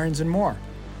 tire irons, and more.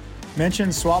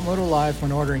 Mention Swap Moto Live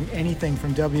when ordering anything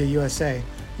from WUSA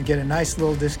and get a nice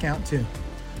little discount too.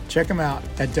 Check them out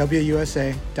at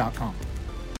WUSA.com.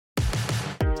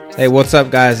 Hey, what's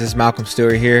up, guys? This is Malcolm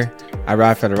Stewart here. I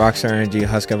ride for the Rockstar Energy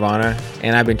Husqvarna,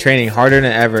 and I've been training harder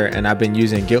than ever, and I've been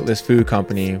using Guiltless Food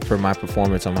Company for my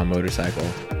performance on my motorcycle,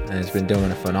 and it's been doing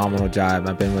a phenomenal job.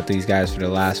 I've been with these guys for the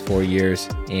last 4 years,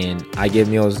 and I get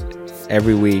meals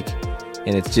every week,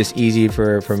 and it's just easy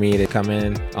for me to come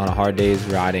in on a hard day's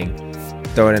riding,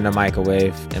 throw it in the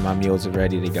microwave, and my meals are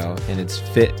ready to go, and it's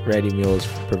fit, ready meals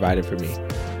provided for me.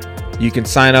 You can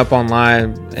sign up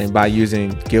online and by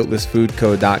using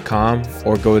guiltlessfoodco.com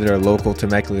or go to their local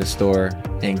Temecula store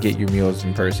and get your meals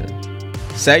in person.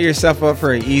 Set yourself up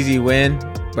for an easy win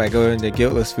by going to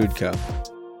Guiltless Food Co.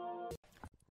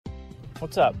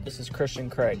 What's up? This is Christian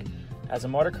Craig. As a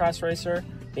motocross racer,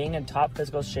 being in top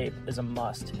physical shape is a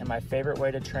must, and my favorite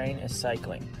way to train is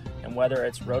cycling. And whether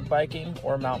it's road biking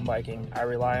or mountain biking, I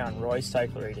rely on Roy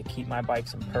Cyclery to keep my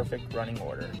bikes in perfect running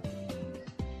order.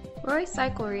 Roy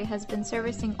Cyclery has been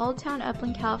servicing Old Town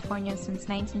Upland, California since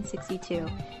 1962.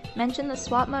 Mention the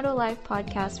Swap Moto Live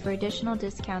podcast for additional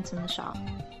discounts in the shop.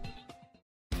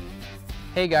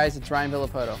 Hey guys, it's Ryan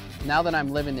Villapoto. Now that I'm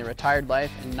living the retired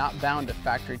life and not bound to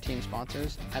factory team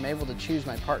sponsors, I'm able to choose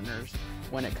my partners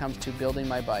when it comes to building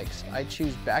my bikes. I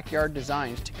choose Backyard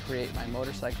Designs to create my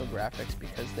motorcycle graphics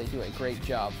because they do a great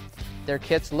job. Their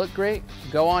kits look great,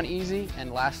 go on easy,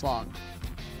 and last long.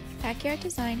 Backyard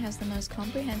Design has the most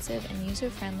comprehensive and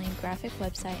user-friendly graphic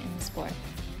website in the sport.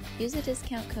 Use the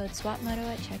discount code SWAPMOTO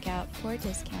at checkout for a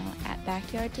discount at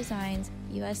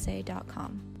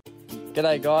backyarddesigns.usa.com.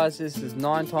 G'day guys, this is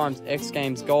 9 times X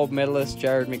Games gold medalist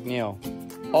Jared McNeil.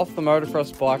 Off the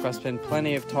motocross bike, I spend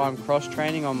plenty of time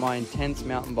cross-training on my intense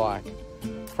mountain bike.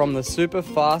 From the super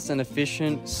fast and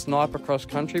efficient Sniper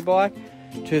cross-country bike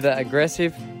to the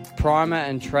aggressive Primer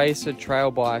and Tracer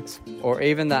trail bikes, or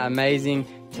even the amazing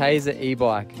Taser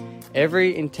e-bike.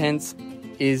 Every Intense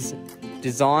is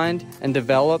designed and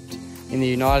developed in the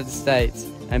United States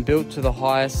and built to the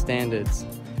highest standards.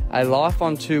 A life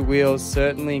on two wheels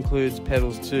certainly includes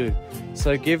pedals too,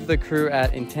 so give the crew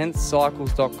at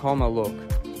intensecycles.com a look.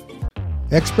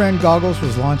 X-Brand Goggles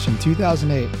was launched in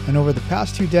 2008, and over the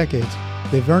past 2 decades,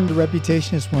 they've earned a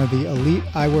reputation as one of the elite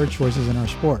eyewear choices in our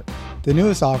sport. The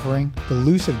newest offering, the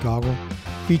Lucid Goggle,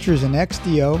 features an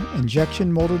XDO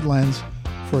injection molded lens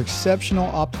for exceptional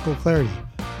optical clarity,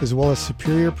 as well as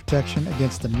superior protection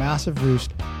against the massive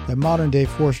roost that modern-day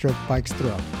four-stroke bikes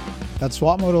throw. At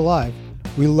Swap Moto Live,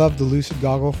 we love the Lucid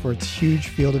Goggle for its huge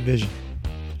field of vision.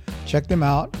 Check them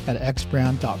out at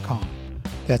xbrand.com.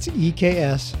 That's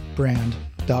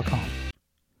EKSbrand.com.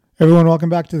 Everyone, welcome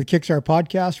back to the Kickstart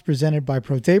podcast presented by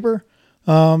ProTaper.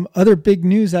 Other big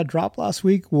news that dropped last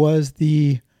week was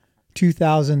the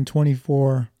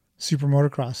 2024 Super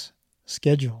Motocross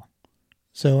schedule.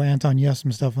 So, Anton, you have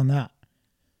some stuff on that.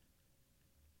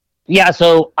 Yeah,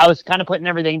 so I was kind of putting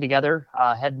everything together.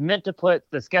 Had meant to put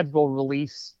the schedule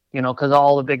release, because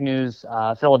all the big news,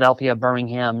 Philadelphia,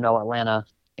 Birmingham, no Atlanta.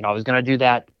 I was going to do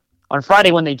that on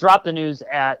Friday when they dropped the news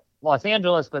at Los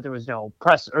Angeles, but there was no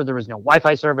press or there was no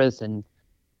Wi-Fi service and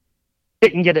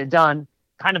didn't get it done.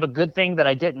 Kind of a good thing that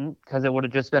I didn't, because it would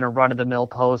have just been a run-of-the-mill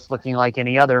post looking like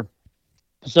any other.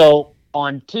 So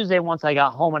on Tuesday, once I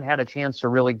got home and had a chance to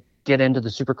really get into the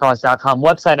supercross.com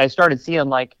website, I started seeing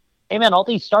like, hey man, all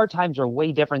these start times are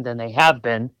way different than they have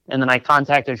been. And then I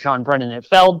contacted Sean Brennan at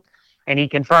Feld, and he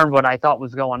confirmed what I thought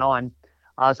was going on.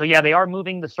 So yeah, they are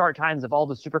moving the start times of all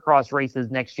the supercross races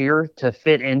next year to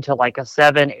fit into like a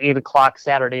 8 o'clock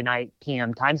Saturday night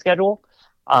PM time schedule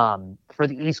for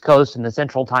the East Coast and the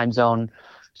Central time zone.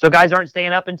 So guys aren't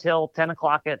staying up until 10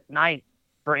 o'clock at night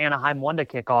for Anaheim 1 to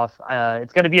kick off.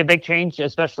 It's going to be a big change,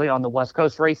 especially on the West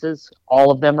Coast races. All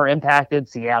of them are impacted.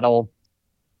 Seattle,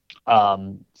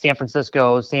 San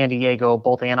Francisco, San Diego,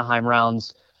 both Anaheim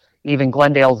rounds, even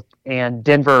Glendale and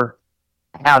Denver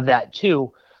have that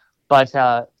too. But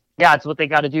yeah, it's what they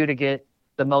got to do to get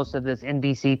the most of this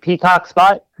NBC Peacock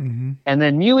spot. Mm-hmm. And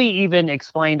then Mui even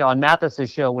explained on Mathis's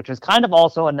show, which is kind of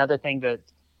also another thing that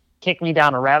kicked me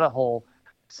down a rabbit hole.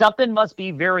 Something must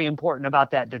be very important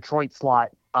about that Detroit slot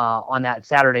on that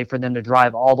Saturday for them to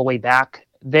drive all the way back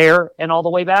there and all the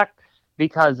way back,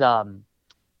 because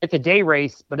it's a day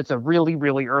race, but it's a really,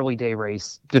 really early day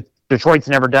race. Detroit's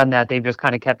never done that. They've just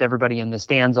kind of kept everybody in the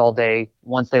stands all day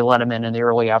once they let them in the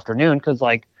early afternoon, because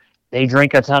like they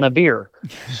drink a ton of beer.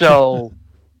 So,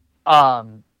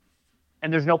 and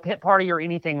there's no pit party or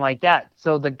anything like that.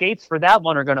 So the gates for that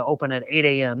one are going to open at 8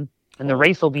 a.m. and the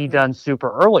race will be done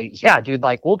super early. Yeah, dude,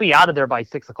 like we'll be out of there by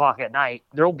 6 o'clock at night.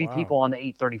 There will be people on the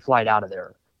 8:30 flight out of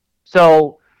there.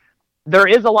 So there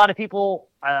is a lot of people.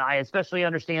 I especially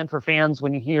understand for fans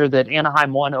when you hear that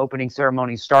Anaheim 1 opening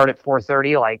ceremonies start at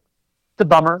 4:30. Like, it's a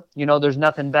bummer. There's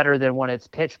nothing better than when it's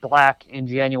pitch black in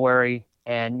January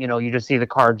and, you just see the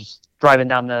cars driving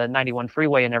down the 91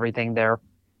 freeway and everything there.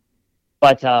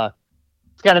 But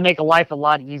it's going to make life a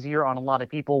lot easier on a lot of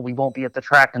people. We won't be at the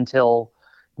track until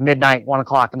midnight, 1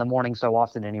 o'clock in the morning so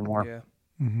often anymore. Yeah.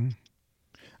 Mm-hmm.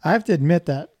 I have to admit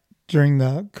that during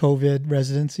the COVID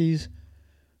residencies,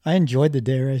 I enjoyed the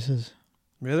day races.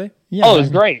 Really? Yeah. Oh, it was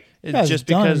great. It's just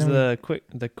because the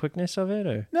quickness of it,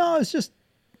 or no? It's just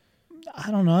I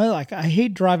don't know. Like I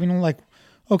hate driving. Like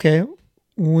okay,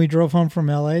 when we drove home from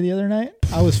LA the other night,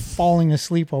 I was falling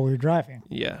asleep while we were driving.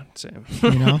 Yeah, same.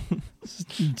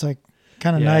 It's like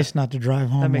kind of nice not to drive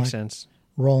home. That makes sense.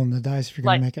 Rolling the dice if you're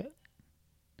gonna make it.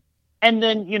 And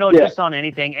then, just on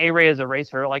anything, ARay is a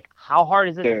racer. Like, how hard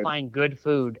is it to find good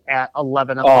food at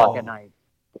 11 o'clock at night?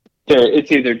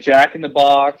 It's either Jack in the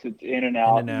Box, it's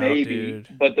In-N-Out, maybe, dude.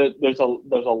 But there's a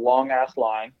long ass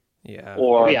line. Yeah.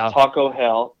 Or Taco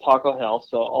Hell.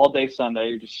 So all day Sunday,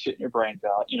 you're just shitting your brains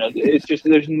out. It's just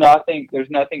there's nothing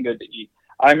good to eat.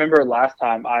 I remember last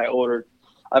time I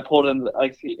pulled in,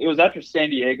 like, it was after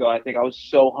San Diego. I think I was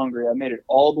so hungry. I made it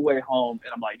all the way home,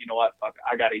 and I'm like, you know what? Fuck,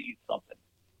 I got to eat something.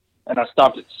 And I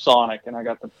stopped at Sonic, and I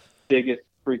got the biggest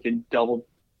freaking double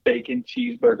bacon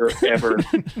cheeseburger ever.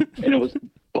 And it was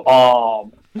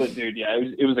bomb. But, dude, yeah,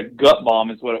 it was a gut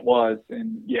bomb is what it was.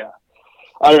 And, yeah.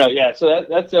 I don't know. Yeah, so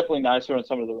that's definitely nicer on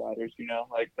some of the riders,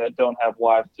 like that don't have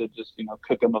wives to just,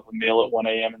 cook them up a meal at 1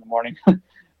 a.m. in the morning.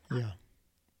 Yeah.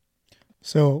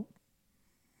 So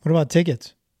what about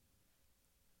tickets?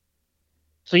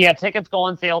 So, yeah, tickets go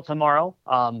on sale tomorrow.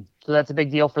 So that's a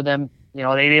big deal for them.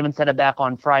 They even said it back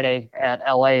on Friday at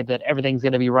LA that everything's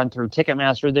going to be run through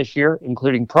Ticketmaster this year,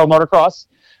 including Pro Motocross.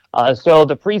 So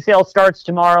the pre-sale starts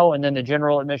tomorrow, and then the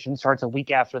general admission starts a week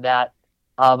after that.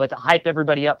 But to hype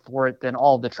everybody up for it, then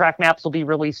all of the track maps will be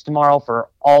released tomorrow for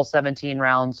all 16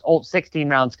 rounds,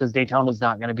 because Daytona's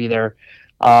not going to be there.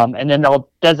 And then they'll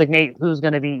designate who's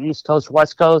going to be East Coast,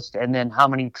 West Coast, and then how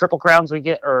many Triple Crowns we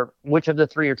get, or which of the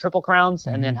three are Triple Crowns,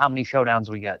 and then how many showdowns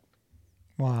we get.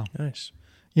 Wow. Nice.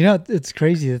 It's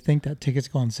crazy to think that tickets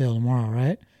go on sale tomorrow,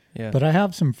 right? Yeah. But I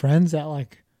have some friends that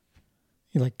like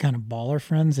kind of baller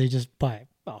friends. They just buy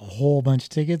a whole bunch of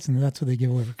tickets, and that's what they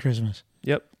give away for Christmas.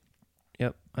 Yep.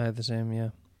 I had the same. Yeah.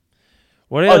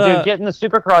 What? Dude, getting the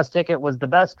Supercross ticket was the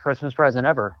best Christmas present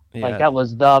ever. Yeah. Like, that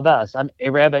was the best.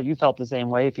 ARay, I bet you felt the same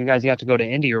way if you guys got to go to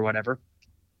Indy or whatever.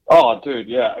 Oh, dude,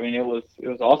 yeah. I mean, it was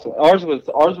awesome. Ours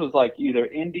was like either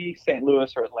Indy, St.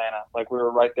 Louis, or Atlanta. Like, we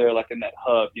were right there, like in that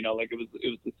hub. You know, like it was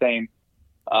the same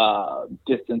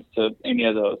distance to any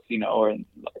of those. You know, or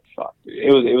like, fuck,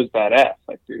 dude, it was badass.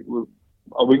 Like, dude,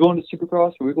 are we going to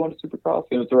Supercross? Are we going to Supercross?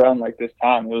 It was around like this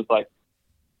time. It was like,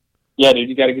 yeah, dude,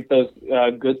 you got to get those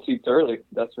good seats early.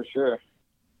 That's for sure.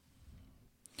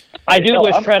 I do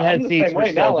wish Tread I'm had the seats same for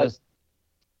way now, still.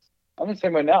 I'm the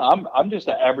same way now. I'm just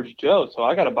an average Joe, so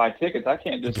I got to buy tickets. I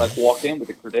can't just like walk in with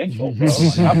a credential. Bro.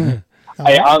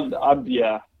 Like, I'm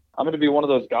going to be one of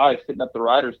those guys hitting up the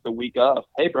riders the week of.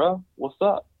 Hey, bro, what's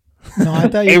up? No, I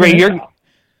thought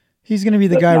he's going to be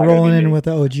the guy rolling in with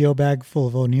the OGO bag full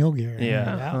of O'Neill gear.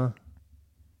 Yeah. Huh.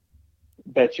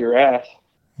 Bet your ass.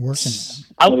 Working.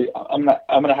 I'm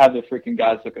gonna have the freaking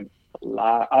guys looking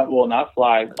fly. Well, not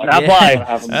fly. Like, Not fly.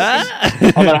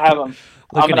 I'm gonna have them.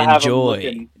 Looking to enjoy.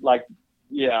 Looking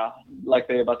like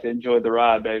they're about to enjoy the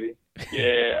ride, baby.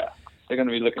 Yeah, they're gonna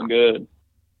be looking good.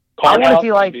 I want to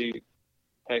see like,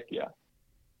 heck yeah.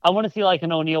 I want to see like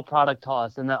an O'Neill product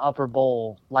toss in the upper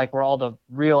bowl, like where all the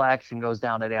real action goes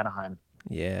down at Anaheim.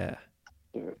 Yeah.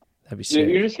 Dude. That'd be sick.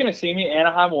 You're just going to see me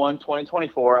Anaheim 1,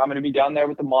 2024. I'm going to be down there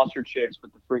with the monster chicks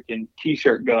with the freaking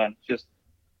T-shirt gun. Just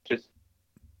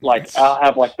like, I'll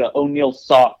have like the O'Neill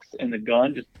socks in the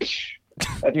gun. Just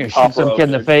You're shoot some kid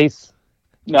in the face.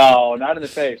 No, not in the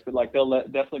face, but like they'll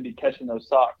definitely be catching those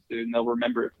socks, dude, and they'll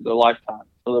remember it for their lifetime.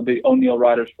 So they'll be O'Neill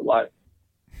riders for life.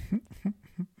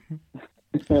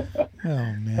 Oh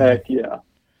man. Heck yeah.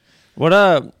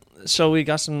 What so we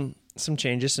got some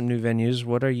changes, some new venues.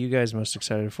 What are you guys most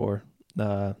excited for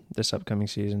this upcoming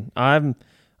season? I'm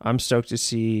stoked to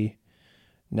see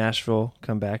Nashville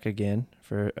come back again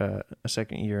for a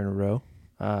second year in a row.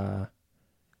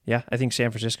 Yeah, I think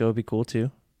San Francisco would be cool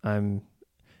too. I'm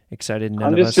excited.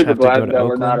 I'm just super glad that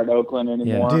we're not at Oakland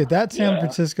anymore. Yeah. Dude, that San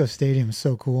Francisco stadium is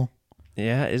so cool.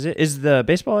 Yeah, is it? Is the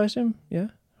baseball, I assume? Yeah,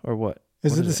 or what?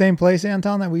 Is it the same place,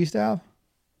 Anton, that we used to have?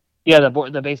 Yeah,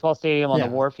 the baseball stadium on the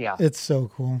wharf. Yeah, it's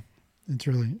so cool. It's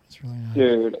really nice.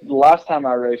 Dude, the last time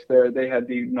I raced there, they had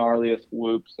the gnarliest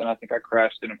whoops, and I think I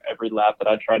crashed in them every lap that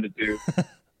I tried to do.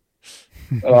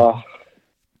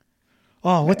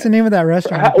 Oh, what's the name of that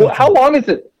restaurant? How long is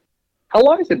it? How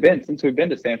long has it been since we've been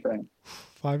to San Fran?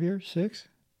 5 years, 6?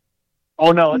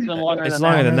 Oh no, it's been longer. It's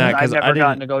longer than that because I've never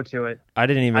gotten to go to it. I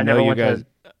didn't even know you guys.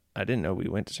 I didn't know we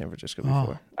went to San Francisco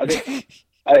before.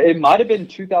 It might have been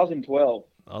 2012.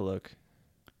 I'll look.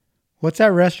 What's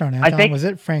that restaurant, Anton? Was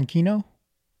it Frankino?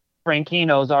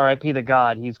 Frankino's, R.I.P. the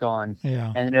God. He's gone.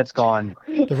 Yeah. And it's gone.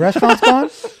 The restaurant's gone?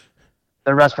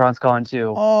 The restaurant's gone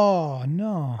too. Oh,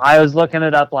 no. I was looking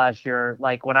it up last year.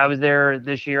 Like when I was there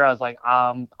this year, I was like,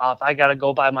 if I got to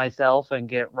go by myself and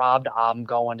get robbed, I'm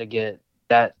going to get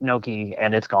that gnocchi,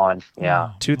 and it's gone.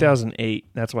 Yeah. 2008.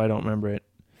 That's why I don't remember it.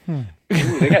 Ooh,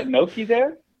 they got gnocchi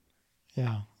there?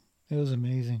 Yeah. It was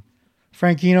amazing.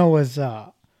 Frankino was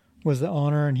the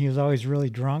owner, and he was always really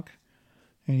drunk.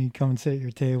 And he'd come and sit at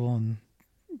your table and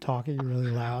talk at you really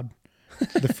loud.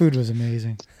 The food was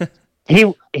amazing.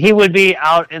 He would be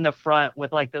out in the front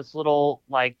with like this little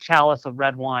like chalice of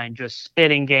red wine, just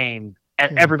spitting game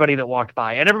at everybody that walked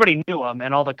by, and everybody knew him,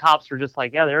 and all the cops were just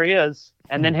like, "Yeah, there he is."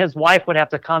 And then his wife would have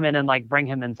to come in and like bring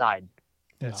him inside.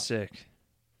 That's sick.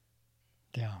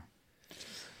 Yeah.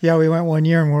 Yeah, we went one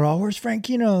year and we're all, "Where's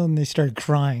Frankino?" And they started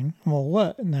crying. Well,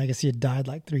 what? And I guess he had died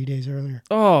like 3 days earlier.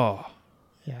 Oh.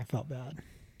 Yeah, I felt bad.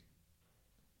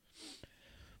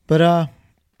 But I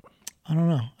don't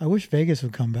know. I wish Vegas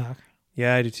would come back.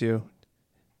 Yeah, I do too.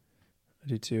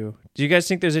 Do you guys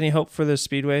think there's any hope for the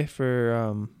Speedway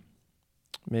for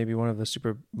maybe one of the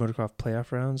Super Motocross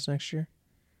playoff rounds next year?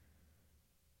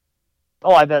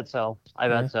 Oh, I bet so. I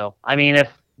bet so. I mean,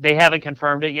 if they haven't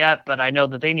confirmed it yet, but I know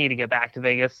that they need to get back to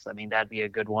Vegas. I mean, that'd be a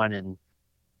good one. And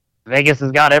Vegas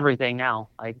has got everything now.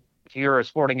 Like, if you're a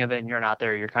sporting event and you're not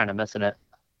there, you're kind of missing it.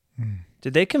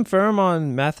 Did they confirm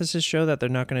on Mathis's show that they're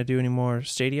not going to do any more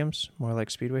stadiums, more like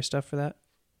Speedway stuff for that?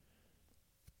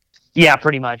 Yeah,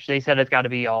 pretty much. They said it's got to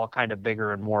be all kind of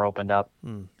bigger and more opened up.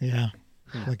 Yeah.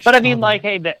 Like but I mean, like,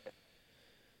 hey,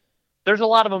 there's a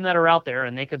lot of them that are out there,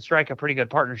 and they could strike a pretty good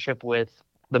partnership with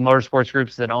the motorsports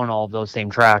groups that own all of those same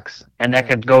tracks. And that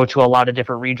could go to a lot of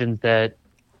different regions that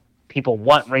people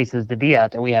want races to be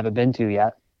at that we haven't been to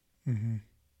yet. Mm-hmm.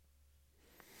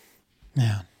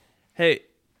 Yeah. Hey,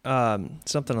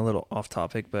 something a little off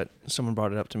topic, but someone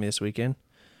brought it up to me this weekend.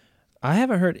 I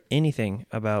haven't heard anything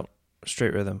about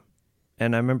straight rhythm.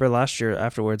 And I remember last year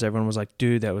afterwards, everyone was like,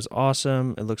 dude, that was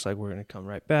awesome. It looks like we're going to come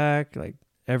right back, like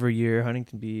every year,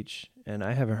 Huntington Beach. And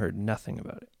I haven't heard nothing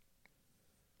about it.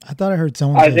 I thought I heard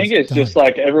someone. I think it's just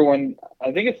like everyone.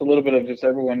 I think it's a little bit of just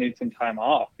everyone needs some time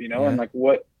off, and like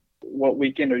what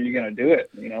weekend are you going to do it?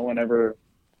 Whenever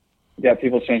you got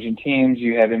people changing teams,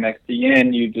 you have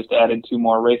MXDN, you just added 2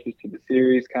 more races to the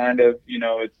series, kind of.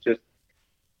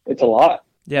 It's a lot.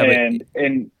 Yeah,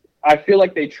 and I feel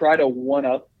like they try to one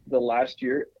up the last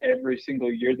year every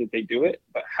single year that they do it,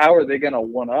 but how are they going to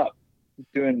one up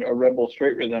doing a Red Bull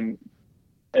straight rhythm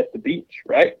at the beach,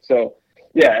 right? So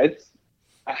yeah,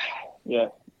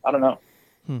 I don't know.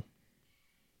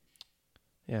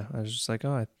 Yeah, I was just like,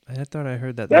 oh, I thought I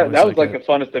heard that. That was like the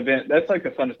funnest event. That's like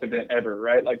the funnest event ever,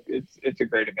 right? Like it's a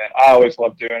great event. I always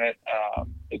love doing it.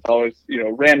 It's always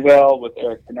ran well with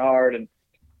Eric Bernard, and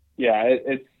yeah,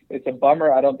 it's a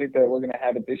bummer. I don't think that we're going to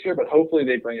have it this year, but hopefully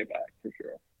they bring it back for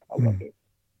sure. I love it.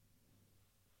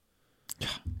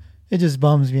 It just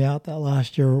bums me out that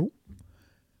last year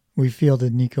we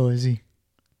fielded Nico Izzy.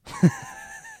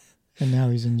 And now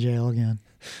he's in jail again.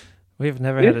 We have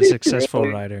never had a successful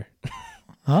rider.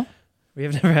 Huh? We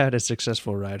have never had a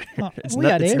successful rider. We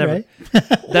had ARay.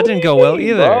 That didn't go well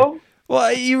either. Bro?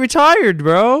 Well, you retired,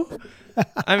 bro.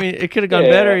 I mean, it could have gone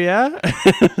better, yeah?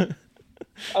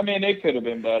 I mean, it could have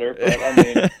been better, but I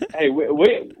mean,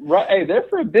 hey, there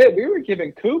for a bit, we were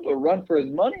giving Coop a run for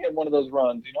his money in one of those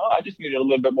runs. I just needed a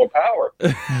little bit more power.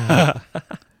 Yeah,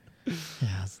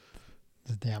 it's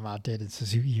the damn outdated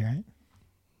Suzuki, right?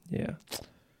 Yeah.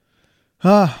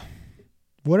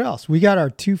 What else? We got our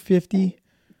 250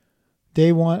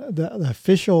 day one, the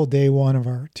official day one of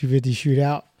our 250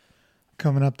 shootout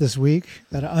coming up this week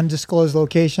at an undisclosed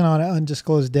location on an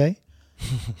undisclosed day.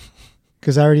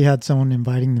 Because I already had someone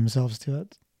inviting themselves to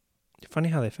it. Funny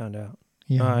how they found out.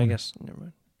 Yeah, I guess never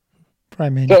mind.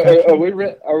 Probably So are we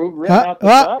renting out the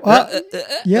shop?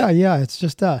 Yeah, it's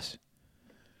just us.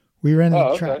 We rented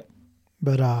the track,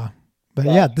 but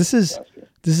yeah, this is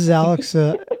Alex.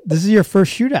 This is your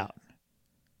first shootout,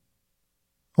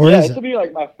 or is this will be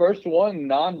like my first one,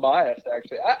 non-biased.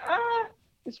 Actually,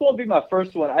 this won't be my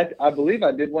first one. I believe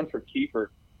I did one for Kiefer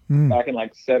back in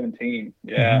like 2017.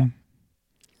 Yeah. Mm-hmm.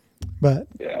 But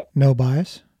no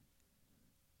bias.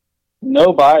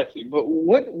 No biasing. But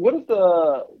what is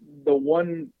the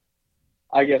one?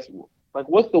 I guess like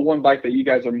what's the one bike that you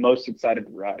guys are most excited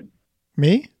to ride?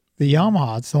 Me, the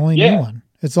Yamaha. It's the only new one.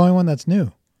 It's the only one that's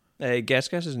new. Hey,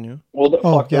 Gas is new. Well,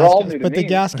 they're all new to but me. the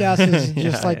Gas is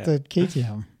just like the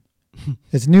KTM.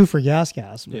 It's new for Gas.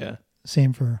 Yeah.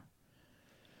 Same for.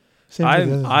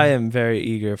 I am very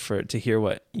eager to hear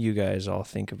what you guys all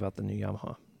think about the new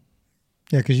Yamaha.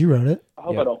 Yeah, because you wrote it. I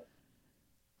hope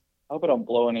I don't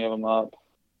blow any of them up.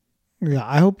 Yeah,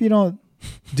 I hope you don't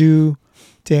do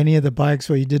to any of the bikes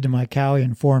what you did to my Cowie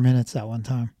in 4 minutes that one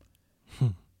time.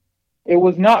 It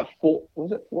was not full.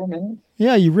 Was it 4 minutes?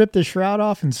 Yeah, you ripped the shroud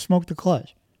off and smoked the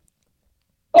clutch.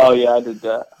 Oh yeah, I did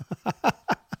that.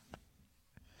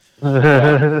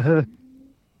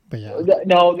 But yeah.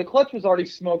 No, the clutch was already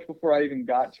smoked before I even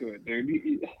got to it,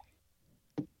 dude.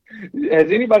 Has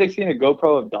anybody seen a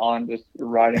GoPro of Donn just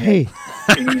riding? Hey,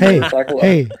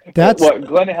 that's what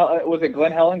was it?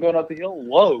 Glen Helen going up the hill?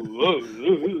 Whoa!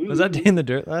 Was that Day in the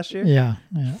Dirt last year? Yeah.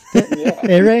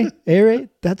 ARay,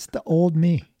 that's the old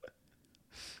me.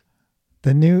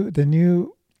 The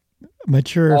new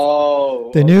mature.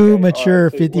 Oh,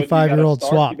 mature 55-year-old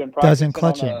swap doesn't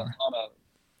clutch anymore.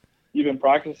 You've been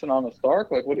practicing on the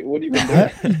Stark? Like what have you been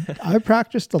doing? I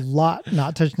practiced a lot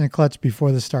not touching the clutch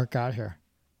before the Stark got here.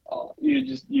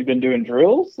 You've been doing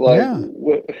drills? Like, yeah.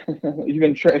 You've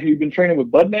been training with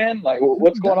Budman? Like,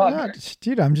 what's going on here?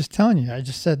 Dude, I'm just telling you. I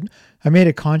just said I made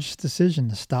a conscious decision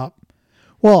to stop.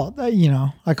 Well,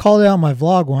 I called it out on my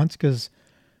vlog once because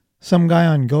some guy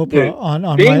on GoPro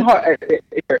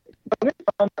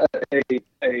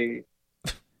a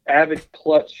avid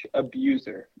clutch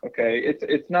abuser. Okay,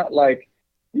 it's not like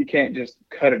you can't just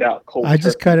cut it out cold. I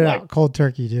just cut it out cold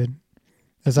turkey, dude.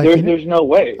 There's no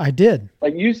way. I did.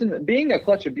 Like being a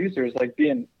clutch abuser is like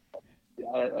being,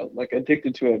 like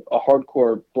addicted to a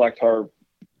hardcore black tar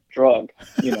drug,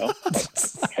 like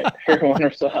heroin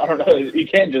or something. I don't know. You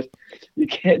can't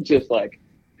just like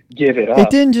give it up. It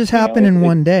didn't just happen in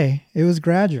one day. It was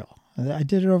gradual. I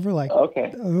did it over like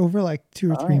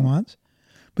 2 or 3 months.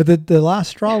 But the last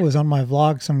straw was on my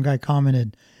vlog. Some guy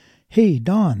commented, "Hey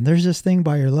Donn, there's this thing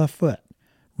by your left foot.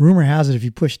 Rumor has it if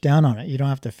you push down on it, you don't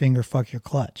have to finger fuck your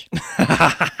clutch."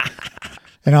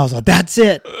 And I was like, that's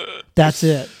it.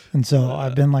 And so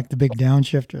I've been like the big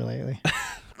downshifter lately.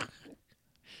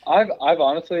 I've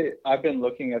honestly been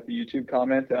looking at the YouTube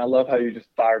comments, and I love how you just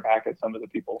fire back at some of the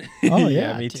people. Oh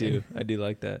yeah, me dude. too. I do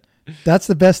like that. That's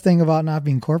the best thing about not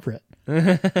being corporate.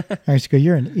 I just go,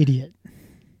 you're an idiot.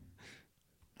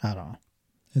 I don't know.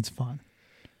 It's fun.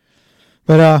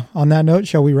 But on that note,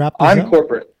 shall we wrap this up? I'm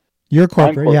corporate. You're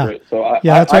corporate, I'm corporate, so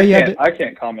that's why I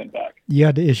can't comment back. You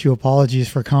had to issue apologies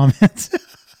for comments.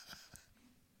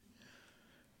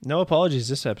 No apologies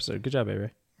this episode. Good job,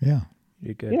 ARay. Yeah.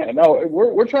 You're good. Yeah, no,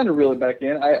 we're trying to reel it back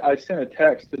in. I sent a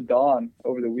text to Donn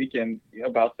over the weekend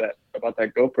about that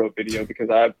GoPro video because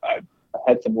I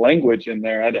had some language in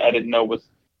there I didn't know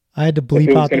I had to if bleep it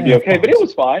was out going to be okay, but it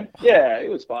was fine. Yeah, it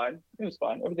was fine. It was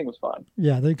fine. Everything was fine.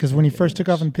 Yeah, because when he first took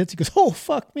off in pits, he goes, "Oh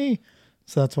fuck me!"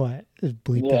 So that's why it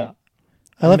bleeped out.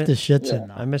 I left the shits in.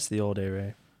 Though. I miss the old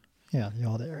ARay. Yeah, the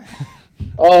old ARay.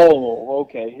 Oh,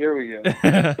 okay. Here we go.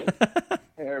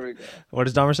 Here we go. What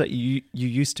does Dahmer say? You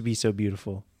used to be so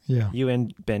beautiful. Yeah. You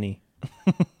and Benny.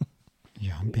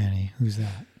 Yeah, I'm Benny. Who's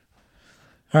that?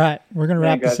 All right, we're gonna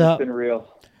wrap guys, this up. It's been real.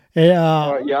 Hey,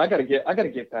 all right, yeah, I gotta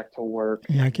get back to work.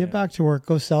 Yeah, get back to work.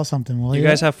 Go sell something, will you? You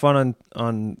guys have fun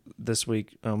on this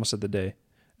week. I almost said the day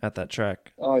at that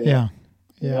track. Oh yeah.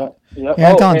 Yeah.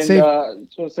 Anton, Anton,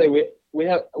 just want to say we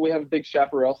have a big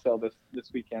Chaparral sale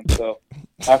this weekend. So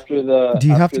after the do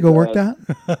you have to go work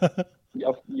that?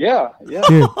 Yeah.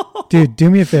 Dude, do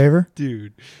me a favor.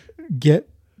 Dude, get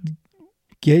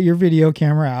your video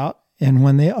camera out, and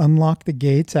when they unlock the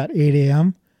gates at 8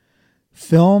 a.m.,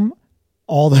 film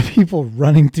all the people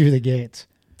running through the gates.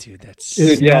 Dude,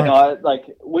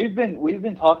 we've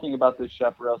been talking about this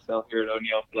Chaparral sale here at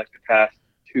O'Neill for like the past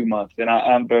 2 months, and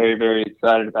I'm very, very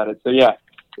excited about it. So yeah,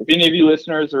 if any of you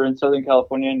listeners are in Southern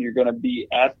California and you're going to be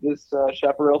at this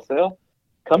Chaparral sale,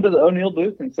 come to the O'Neill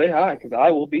booth and say hi, because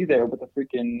I will be there with a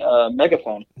freaking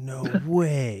megaphone. No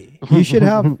way. You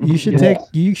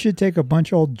should take a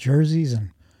bunch of old jerseys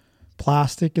and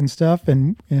plastic and stuff,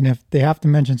 and if they have to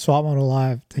mention Swap Moto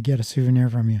Live to get a souvenir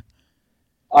from you.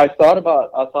 I thought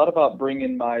about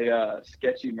bringing my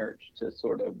sketchy merch to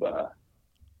sort of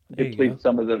deplete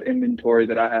some of the inventory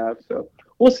that I have. So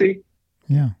we'll see.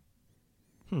 Yeah.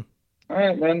 All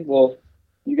right, man. Well,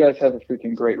 you guys have a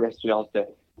freaking great rest of y'all's day.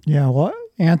 Yeah. Well,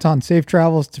 Anton, safe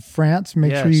travels to France.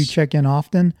 Make sure you check in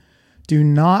often. Do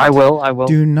not. I will.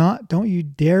 Don't you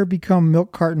dare become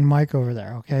Milk Carton Mike over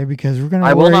there, okay? Because we're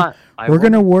gonna worry. We're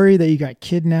gonna worry that you got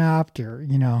kidnapped, or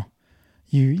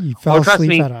you fell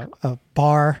asleep at a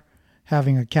bar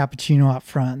having a cappuccino out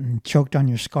front and choked on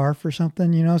your scarf or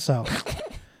something. So.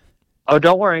 Oh,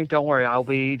 don't worry. I'll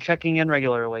be checking in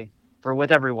regularly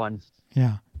with everyone.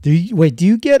 Yeah. Do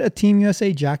you get a Team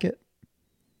USA jacket?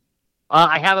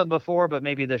 I haven't before, but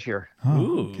maybe this year.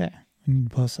 Oh, okay. I need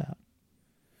to post that.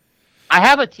 I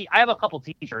have a couple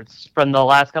T-shirts from the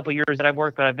last couple years that I've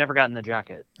worked, but I've never gotten the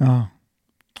jacket. Oh,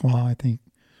 well, I think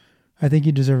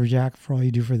you deserve a jacket for all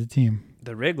you do for the team.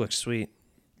 The rig looks sweet.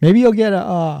 Maybe you'll get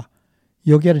a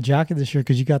jacket this year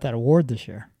because you got that award this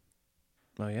year.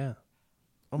 Oh yeah.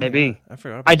 Oh, maybe. I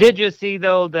forgot. I did just see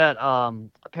though that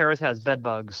Paris has bed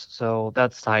bugs, so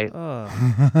that's tight. Oh.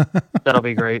 That'll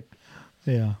be great.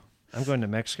 Yeah. I'm going to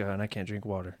Mexico and I can't drink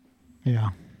water. Yeah.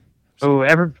 Oh,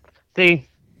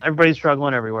 everybody's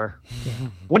struggling everywhere. Yeah.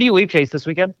 What do you leave, Chase, this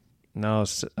weekend? No,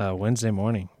 it's Wednesday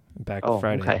morning. Back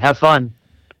Friday. Okay. Have fun.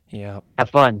 Yeah. Have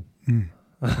fun.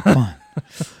 Fun.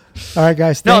 All right,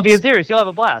 guys. No, being serious, you'll have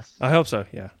a blast. I hope so.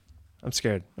 Yeah. I'm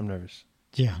scared. I'm nervous.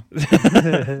 Yeah.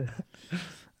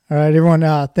 All right, everyone.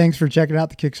 Thanks for checking out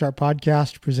the Kickstart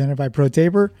podcast presented by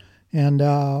ProTaper. And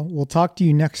we'll talk to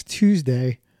you next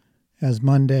Tuesday, as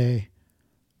Monday,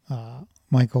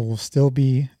 Michael will still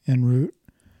be en route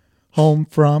home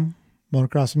from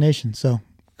Motocross of Nations. So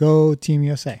go Team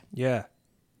USA. Yeah.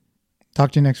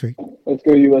 Talk to you next week. Let's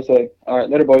go USA. All right,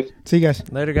 later, boys. See you guys.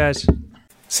 Later, guys.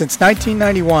 Since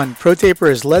 1991, ProTaper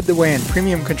has led the way in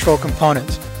premium control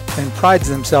components and prides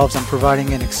themselves on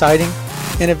providing an exciting,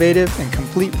 innovative, and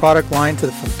complete product line to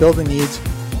fulfill the needs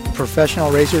of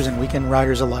professional racers and weekend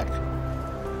riders alike.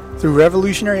 Through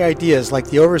revolutionary ideas like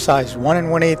the oversized 1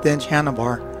 1/8 inch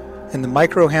handlebar and the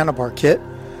micro handlebar kit,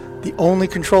 the only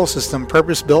control system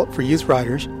purpose-built for youth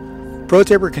riders,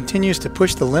 ProTaper continues to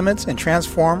push the limits and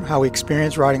transform how we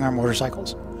experience riding our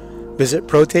motorcycles. Visit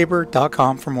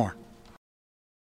ProTaper.com for more.